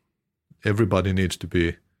 everybody needs to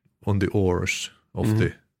be on the oars of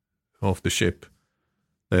the ship,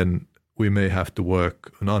 then we may have to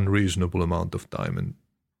work an unreasonable amount of time. And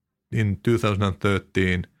in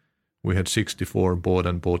 2013, we had 64 board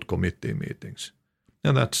and board committee meetings.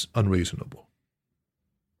 And that's unreasonable.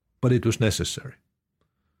 But it was necessary.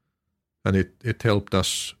 And it helped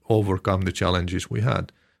us overcome the challenges we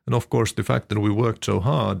had. And of course, the fact that we worked so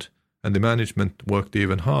hard and the management worked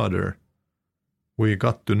even harder, we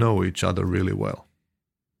got to know each other really well.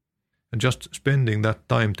 And just spending that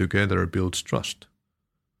time together builds trust.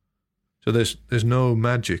 So there's no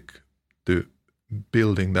magic to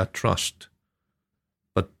building that trust.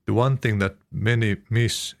 But the one thing that many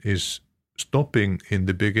miss is stopping in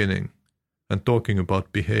the beginning and talking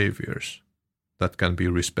about behaviors that can be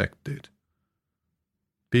respected.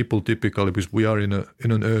 People typically, because we are in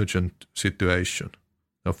an urgent situation,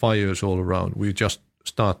 there are fires all around, we just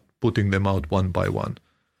start putting them out one by one.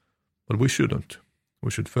 But we shouldn't.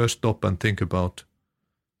 We should first stop and think about,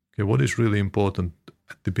 okay, what is really important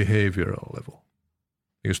at the behavioral level?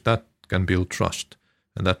 Because that can build trust,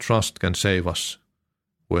 and that trust can save us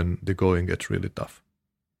when the going gets really tough.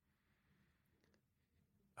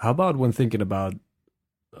 How about when thinking about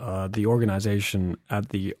the organization at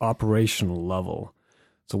the operational level?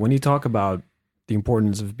 So when you talk about the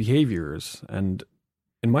importance of behaviors, and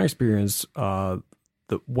in my experience,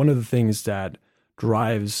 one of the things that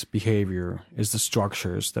drives behavior is the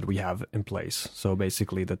structures that we have in place. So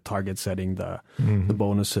basically the target setting, the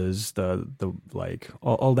bonuses, the like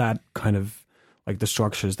all that kind of like the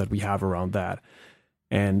structures that we have around that.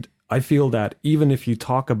 And I feel that even if you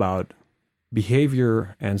talk about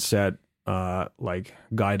behavior and set like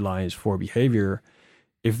guidelines for behavior,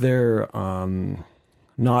 if they're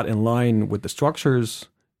not in line with the structures,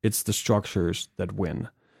 it's the structures that win.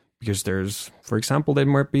 Because there's, for example, there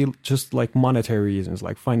might be just like monetary reasons,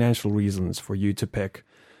 like financial reasons for you to pick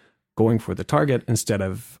going for the target instead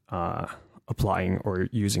of applying or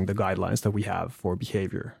using the guidelines that we have for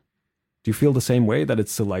behavior. Do you feel the same way, that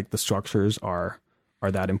it's like the structures are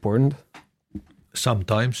that important?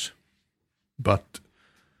 Sometimes, but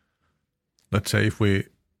let's say if we,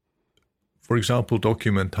 for example,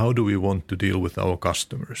 document how do we want to deal with our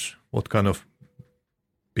customers? What kind of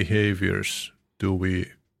behaviors do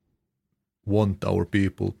we want our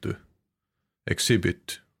people to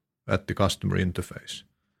exhibit at the customer interface?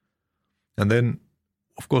 And then,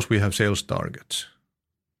 of course, we have sales targets.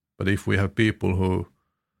 But if we have people who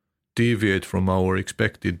deviate from our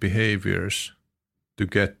expected behaviors to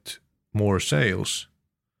get more sales,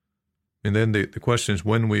 and then the question is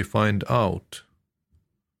when we find out,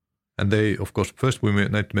 and they, of course, first we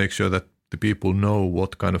need to make sure that the people know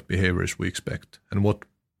what kind of behaviors we expect and what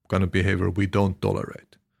kind of behavior we don't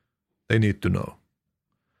tolerate. They need to know.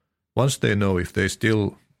 Once they know, if they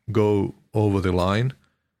still go over the line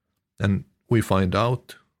and we find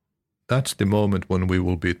out, that's the moment when we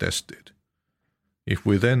will be tested. If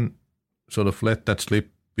we then sort of let that slip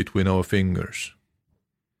between our fingers,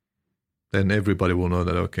 then everybody will know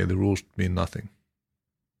that, okay, the rules mean nothing.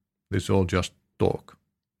 It's all just talk.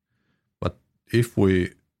 But if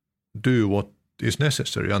we do what is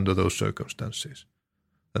necessary under those circumstances,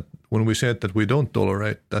 that when we said that we don't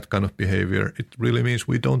tolerate that kind of behavior, it really means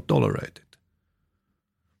we don't tolerate it.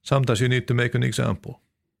 Sometimes you need to make an example.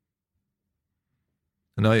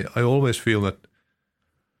 And I always feel that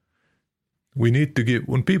we need to give,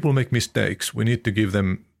 when people make mistakes, we need to give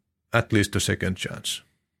them at least a second chance.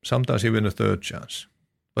 Sometimes even a third chance.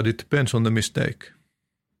 But it depends on the mistake.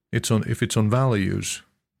 If it's on values,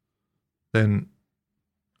 then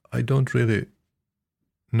I don't really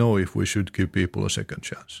know if we should give people a second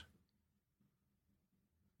chance.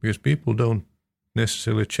 Because people don't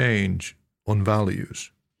necessarily change on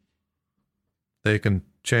values. They can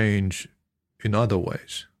change in other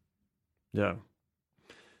ways. Yeah.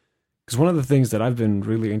 Because one of the things that I've been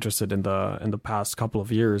really interested in the past couple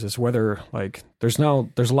of years is whether, like, there's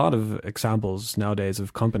a lot of examples nowadays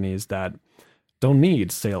of companies that don't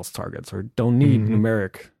need sales targets or don't need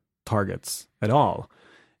numeric targets at all.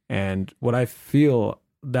 And what I feel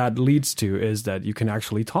that leads to is that you can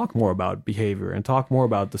actually talk more about behavior and talk more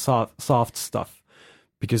about the soft stuff,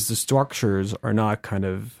 because the structures are not kind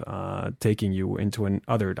of taking you into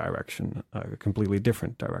another direction, a completely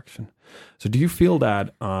different direction. So do you feel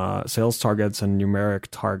that sales targets and numeric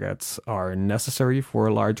targets are necessary for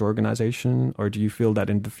a large organization, or do you feel that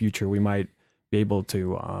in the future we might be able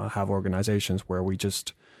to have organizations where we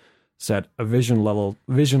just set a vision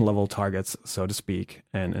level targets, so to speak,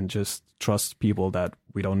 and just trust people that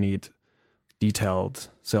we don't need detailed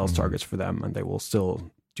sales targets for them, and they will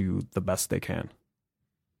still do the best they can?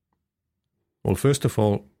 Well, first of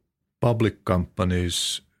all, public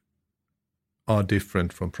companies are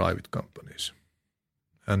different from private companies,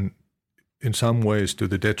 and in some ways to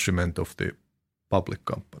the detriment of the public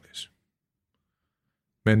companies.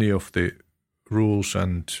 Many of the rules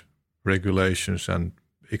and regulations and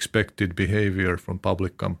expected behavior from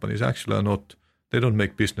public companies actually are not, they don't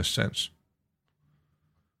make business sense.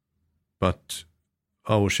 But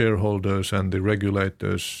our shareholders and the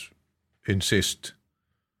regulators insist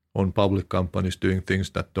on public companies doing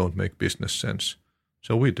things that don't make business sense.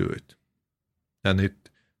 So we do it. And it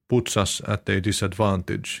puts us at a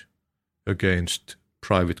disadvantage against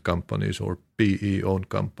private companies or PE-owned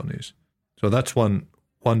companies. So that's one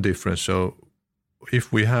difference. So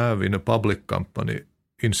if we have in a public company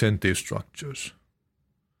incentive structures,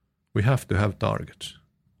 we have to have targets,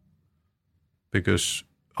 because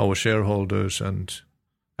our shareholders and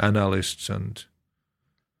analysts and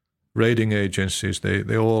rating agencies,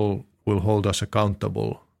 they all will hold us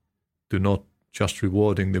accountable to not just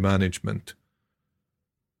rewarding the management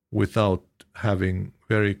without having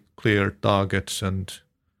very clear targets and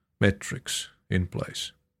metrics in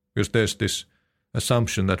place. Because there's this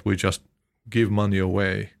assumption that we just give money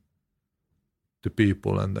away to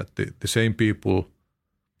people, and that the same people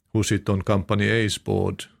who sit on company A's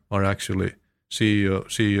board are actually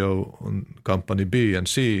CEO on company B and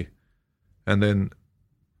C, and then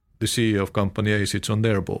the CEO of company A sits on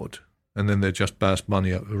their board, and then they just pass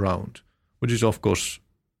money around, which is of course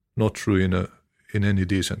not true in any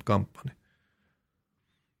decent company.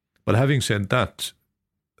 But having said that,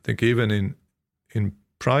 I think even in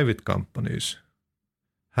private companies,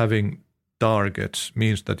 having targets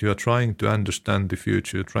means that you are trying to understand the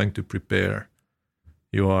future, you're trying to prepare,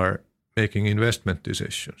 you are making investment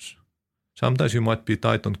decisions. Sometimes you might be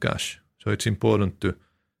tight on cash, so it's important to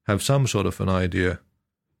have some sort of an idea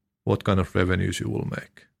what kind of revenues you will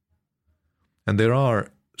make. And there are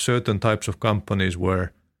certain types of companies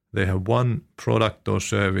where they have one product or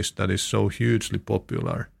service that is so hugely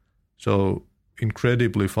popular, so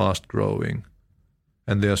incredibly fast growing,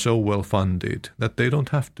 and they are so well funded that they don't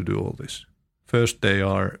have to do all this. First, they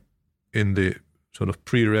are in the sort of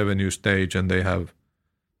pre-revenue stage, and they have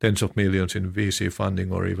tens of millions in VC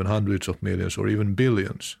funding, or even hundreds of millions, or even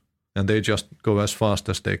billions, and they just go as fast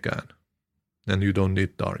as they can, and you don't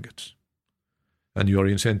need targets. And you are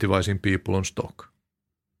incentivizing people on stock,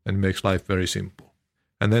 and it makes life very simple.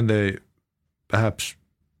 And then they perhaps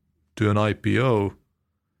do an IPO,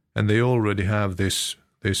 and they already have this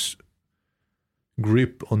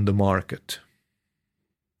grip on the market.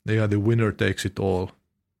 They are the winner takes it all.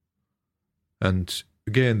 And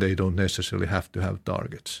again, they don't necessarily have to have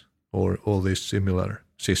targets or all these similar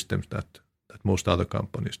systems that most other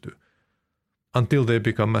companies do, until they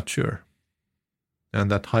become mature and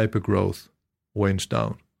that hypergrowth wanes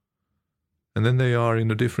down. And then they are in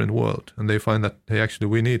a different world, and they find that, hey, actually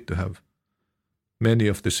we need to have many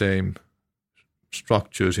of the same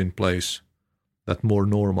structures in place that more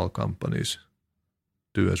normal companies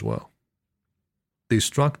do as well. These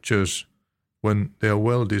structures, when they are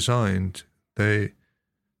well designed, they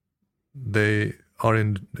are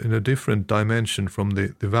in a different dimension from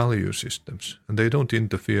the value systems, and they don't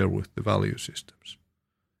interfere with the value systems.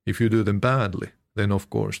 If you do them badly, then of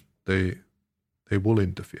course they will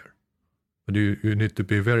interfere. But you need to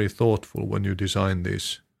be very thoughtful when you design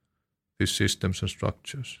these systems and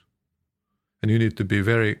structures. And you need to be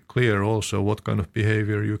very clear also what kind of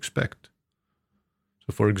behavior you expect.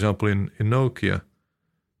 So for example, in Nokia,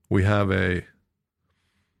 we have a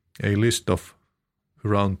list of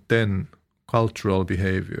around 10 cultural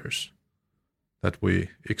behaviors that we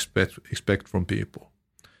expect from people.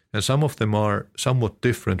 And some of them are somewhat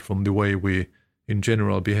different from the way we in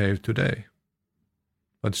general behave today.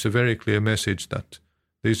 But it's a very clear message that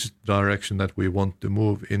this is the direction that we want to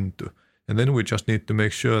move into. And then we just need to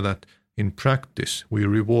make sure that in practice we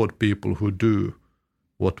reward people who do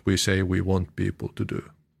what we say we want people to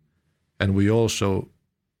do. And we also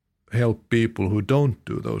help people who don't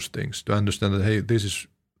do those things to understand that, hey,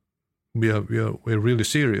 we're really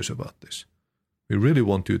serious about this. We really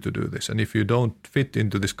want you to do this. And if you don't fit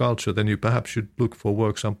into this culture, then you perhaps should look for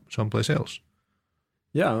work someplace else.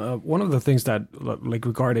 Yeah, one of the things that, like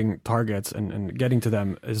regarding targets and getting to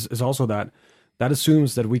them, is also that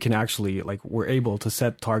assumes that we can actually, like, we're able to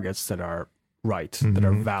set targets that are right, that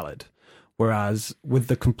are valid. Whereas with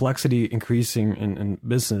the complexity increasing in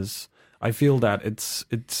business, I feel that it's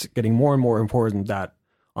getting more and more important that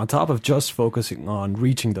on top of just focusing on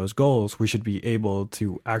reaching those goals, we should be able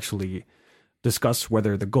to actually discuss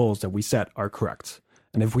whether the goals that we set are correct.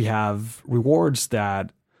 And if we have rewards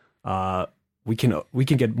that we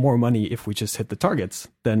can get more money if we just hit the targets,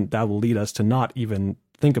 then that will lead us to not even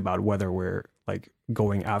think about whether we're like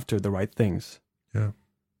going after the right things. Yeah.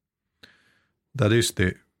 That is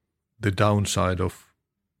the downside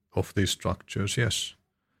of these structures, yes.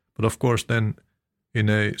 But of course then in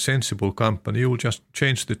a sensible company you will just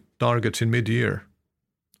change the targets in mid-year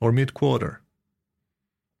or mid-quarter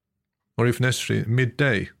or if necessary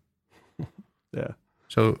mid-day. Yeah.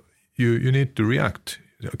 So you need to react.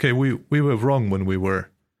 Okay, we were wrong when we were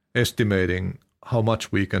estimating how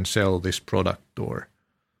much we can sell this product or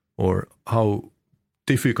how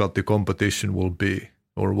difficult the competition will be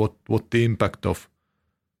or what the impact of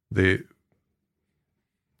the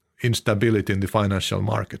instability in the financial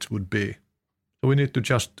markets would be. So we need to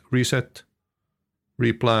just reset,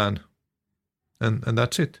 replan, and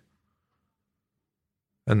that's it.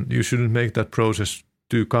 And you shouldn't make that process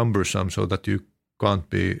too cumbersome so that you can't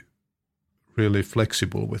be really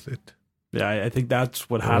flexible with it. Yeah, I think that's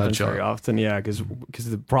what happens very often. Yeah, because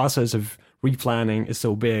the process of replanning is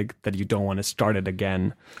so big that you don't want to start it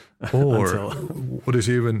again. Or what is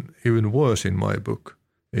even worse in my book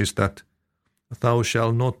is that thou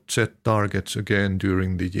shalt not set targets again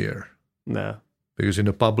during the year. No. Because in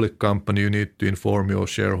a public company you need to inform your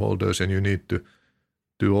shareholders and you need to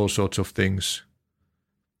do all sorts of things.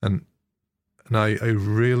 And I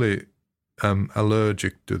really am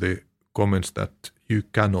allergic to the comments that you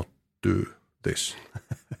cannot do this.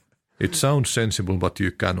 It sounds sensible, but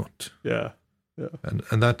you cannot. Yeah.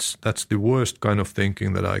 And that's the worst kind of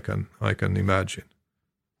thinking that I can imagine.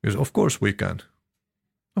 Because of course we can.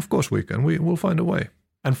 Of course we can. We will find a way.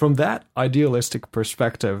 And from that idealistic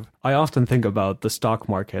perspective, I often think about the stock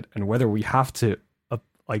market and whether we have to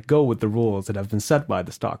go with the rules that have been set by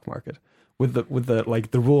the stock market, with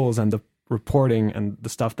the rules and the reporting and the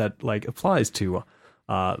stuff that like applies to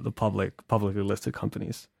the publicly listed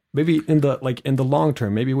companies. Maybe in the long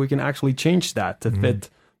term, maybe we can actually change that to fit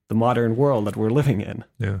the modern world that we're living in.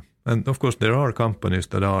 Yeah, and of course there are companies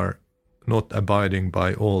that are not abiding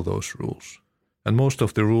by all those rules, and most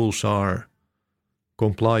of the rules are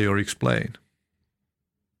comply or explain,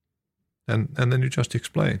 and then you just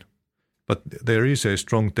explain. But there is a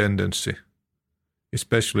strong tendency,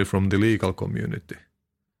 especially from the legal community,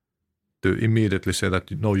 to immediately say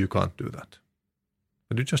that no, you can't do that.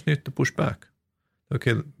 But you just need to push back.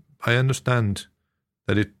 Okay, I understand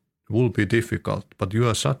that it will be difficult, but you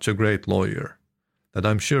are such a great lawyer that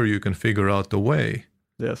I'm sure you can figure out a way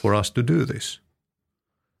for us to do this.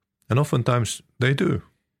 And oftentimes they do.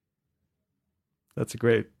 That's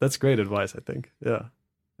great advice, I think. Yeah.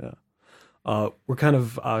 We're kind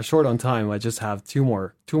of short on time. I just have two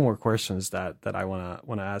more questions that I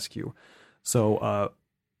wanna ask you. So,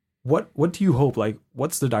 what do you hope? Like,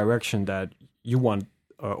 what's the direction that you want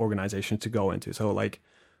organization to go into? So, like,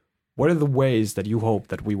 what are the ways that you hope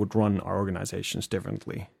that we would run our organizations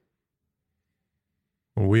differently?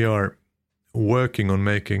 We are working on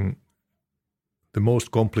making the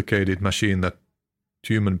most complicated machine that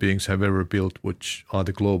human beings have ever built, which are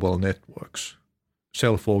the global networks,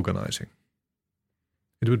 self-organizing.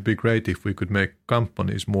 It would be great if we could make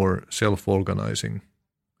companies more self-organizing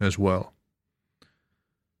as well.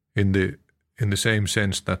 In the same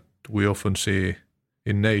sense that we often see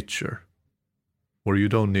in nature, where you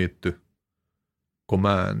don't need to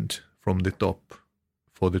command from the top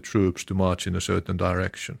for the troops to march in a certain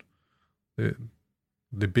direction.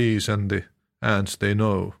 The bees and the ants, they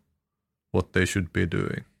know what they should be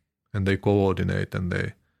doing, and they coordinate and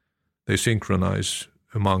they synchronize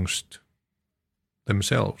amongst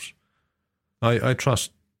themselves. I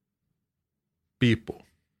trust people.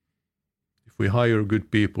 If we hire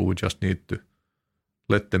good people, we just need to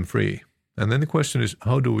let them free. And then the question is,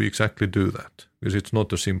 how do we exactly do that? Because it's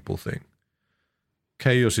not a simple thing.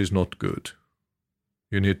 Chaos is not good.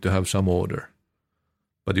 You need to have some order,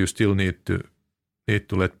 but you still need to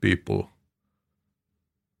let people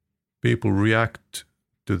react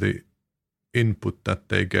to the input that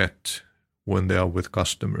they get when they are with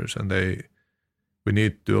customers, and we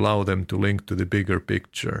need to allow them to link to the bigger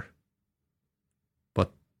picture,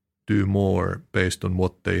 but do more based on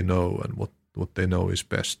what they know and what they know is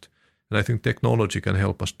best. And I think technology can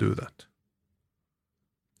help us do that.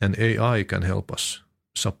 And AI can help us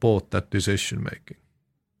support that decision making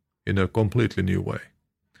in a completely new way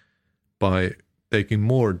by taking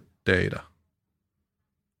more data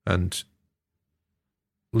and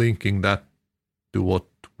linking that to what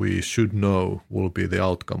we should know will be the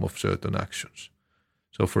outcome of certain actions.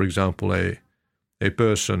 So, for example, a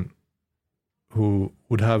person who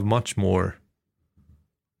would have much more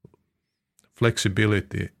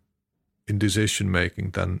flexibility in decision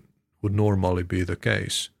making than would normally be the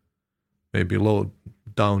case, maybe low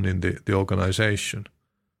down in the organization,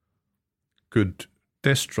 could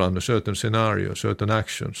test run a certain scenario, certain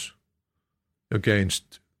actions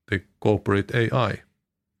against the corporate AI,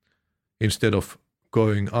 instead of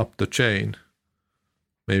going up the chain,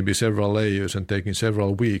 maybe several layers and taking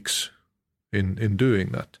several weeks in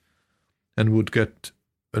doing that, and would get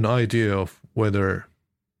an idea of whether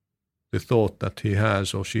the thought that he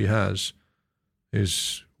has or she has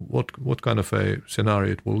is what kind of a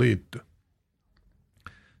scenario it will lead to.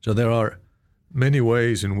 So there are many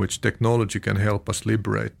ways in which technology can help us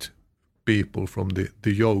liberate people from the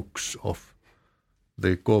yokes of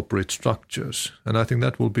the corporate structures. And I think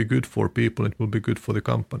that will be good for people, it will be good for the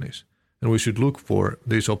companies. And we should look for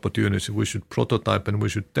these opportunities, we should prototype and we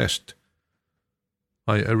should test.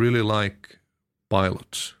 I really like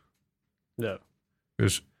pilots. Yeah.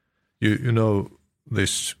 Because you know,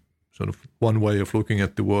 this sort of one way of looking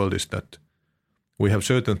at the world is that we have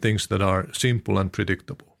certain things that are simple and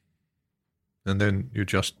predictable. And then you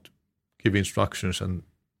just give instructions and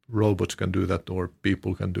robots can do that or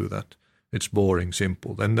people can do that. It's boring,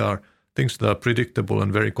 simple. Then there are things that are predictable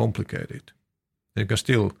and very complicated. And you can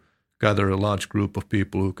still gather a large group of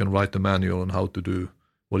people who can write a manual on how to do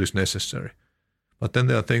what is necessary. But then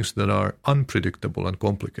there are things that are unpredictable and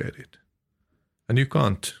complicated. And you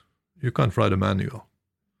can't write a manual.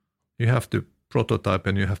 You have to prototype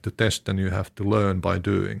and you have to test and you have to learn by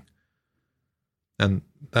doing. And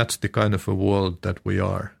that's the kind of a world that we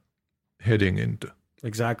are heading into.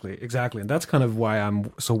 Exactly. And that's kind of why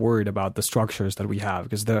I'm so worried about the structures that we have,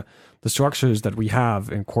 because the structures that we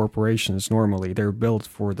have in corporations normally, they're built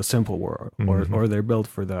for the simple world, or they're built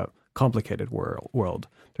for the complicated world.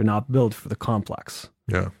 They're not built for the complex.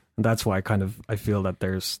 Yeah. And that's why I feel that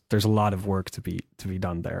there's a lot of work to be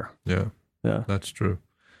done there. Yeah. Yeah. That's true.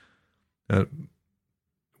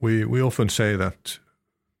 We often say that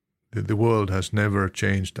the world has never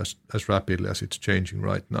changed as rapidly as it's changing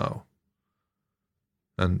right now.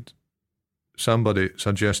 And somebody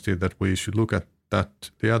suggested that we should look at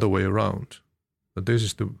that the other way around. But this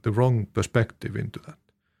is the wrong perspective into that.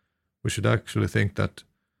 We should actually think that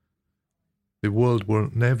the world will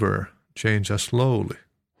never change as slowly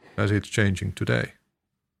as it's changing today.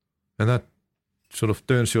 And that sort of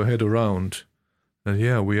turns your head around. And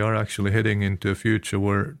we are actually heading into a future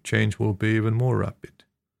where change will be even more rapid.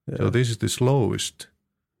 Yeah. So this is the slowest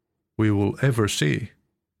we will ever see.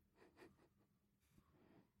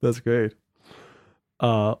 That's great.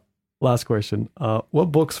 Last question.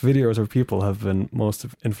 What books, videos, or people have been most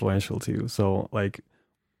influential to you? So, like,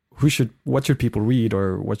 what should people read,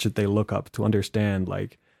 or what should they look up to understand,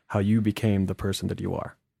 like, how you became the person that you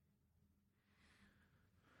are?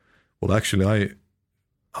 Well, actually,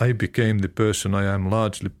 I became the person I am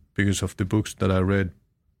largely because of the books that I read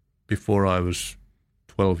before I was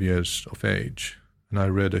 12 years of age. And I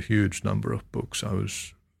read a huge number of books. I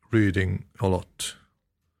was reading a lot.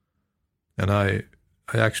 And I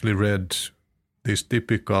actually read these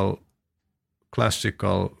typical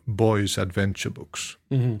classical boys' adventure books,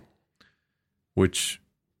 which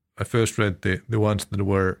I first read the ones that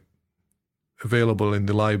were available in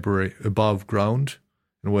the library above ground.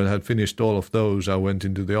 And when I had finished all of those, I went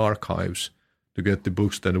into the archives to get the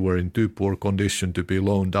books that were in too poor condition to be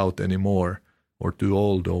loaned out anymore, or too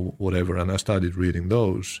old or whatever, and I started reading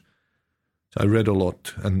those. So I read a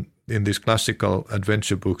lot. And in these classical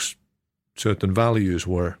adventure books, certain values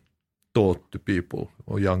were taught to people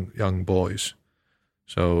or young boys.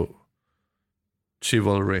 So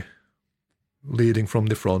chivalry, leading from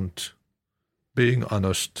the front, being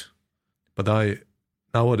honest. But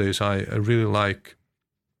nowadays I really like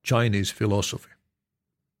Chinese philosophy.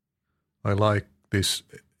 I like these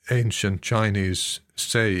ancient Chinese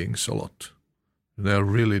sayings a lot. They are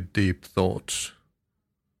really deep thoughts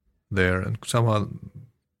there, and somehow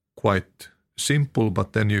quite simple,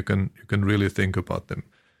 but then you can really think about them.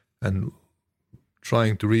 And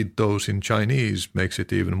trying to read those in Chinese makes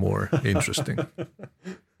it even more interesting.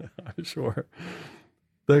 Sure.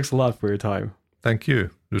 Thanks a lot for your time. Thank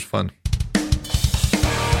you. It was fun.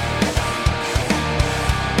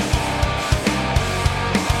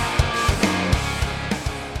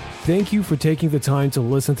 Thank you for taking the time to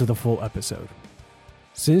listen to the full episode.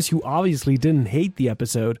 Since you obviously didn't hate the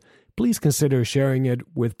episode, please consider sharing it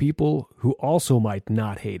with people who also might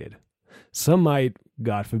not hate it. Some might,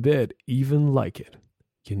 God forbid, even like it.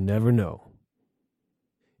 You never know.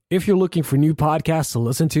 If you're looking for new podcasts to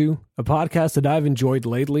listen to, a podcast that I've enjoyed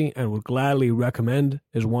lately and would gladly recommend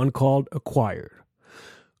is one called Acquired.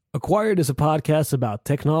 Acquired is a podcast about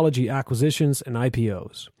technology acquisitions and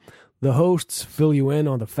IPOs. The hosts fill you in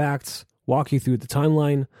on the facts, walk you through the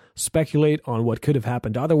timeline, speculate on what could have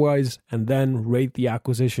happened otherwise, and then rate the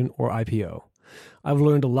acquisition or IPO. I've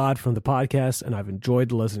learned a lot from the podcast, and I've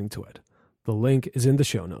enjoyed listening to it. The link is in the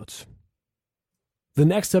show notes. The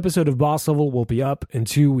next episode of Boss Level will be up in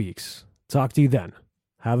 2 weeks. Talk to you then.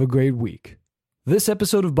 Have a great week. This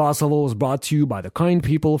episode of Boss Level was brought to you by the kind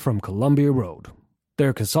people from Columbia Road. They're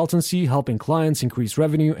a consultancy helping clients increase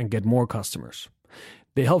revenue and get more customers.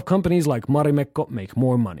 They help companies like Marimekko make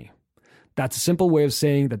more money. That's a simple way of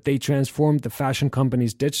saying that they transformed the fashion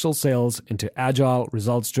company's digital sales into agile,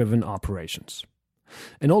 results-driven operations.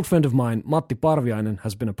 An old friend of mine, Matti Parviainen,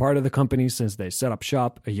 has been a part of the company since they set up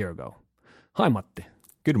shop a year ago. Hi, Matti.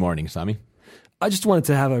 Good morning, Sami. I just wanted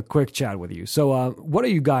to have a quick chat with you. So, what are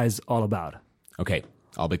you guys all about? Okay,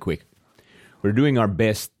 I'll be quick. We're doing our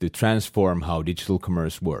best to transform how digital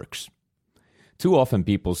commerce works. Too often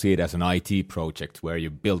people see it as an IT project where you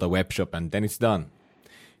build a web shop and then it's done.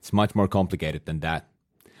 It's much more complicated than that.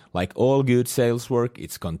 Like all good sales work,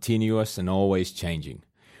 it's continuous and always changing.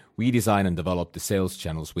 We design and develop the sales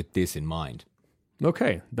channels with this in mind.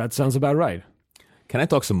 Okay, that sounds about right. Can I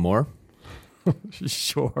talk some more?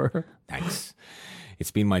 Sure. Thanks.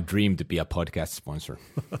 It's been my dream to be a podcast sponsor.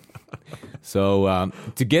 So,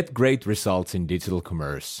 to get great results in digital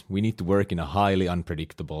commerce, we need to work in a highly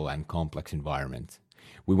unpredictable and complex environment.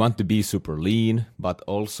 We want to be super lean, but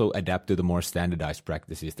also adapt to the more standardized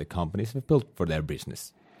practices that companies have built for their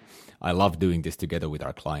business. I love doing this together with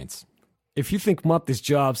our clients. If you think Matti's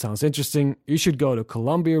job sounds interesting, you should go to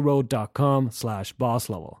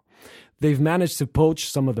columbiaroad.com/bosslevel. They've managed to poach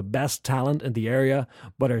some of the best talent in the area,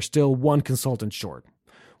 but are still one consultant short.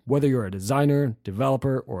 Whether you're a designer,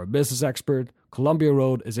 developer, or a business expert, Columbia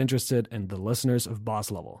Road is interested in the listeners of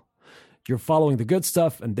Boss Level. You're following the good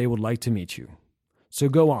stuff and they would like to meet you. So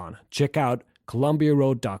go on, check out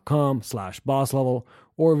columbiaroad.com/bosslevel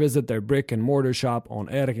or visit their brick and mortar shop on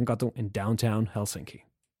Eerikinkatu in downtown Helsinki.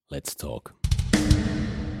 Let's talk.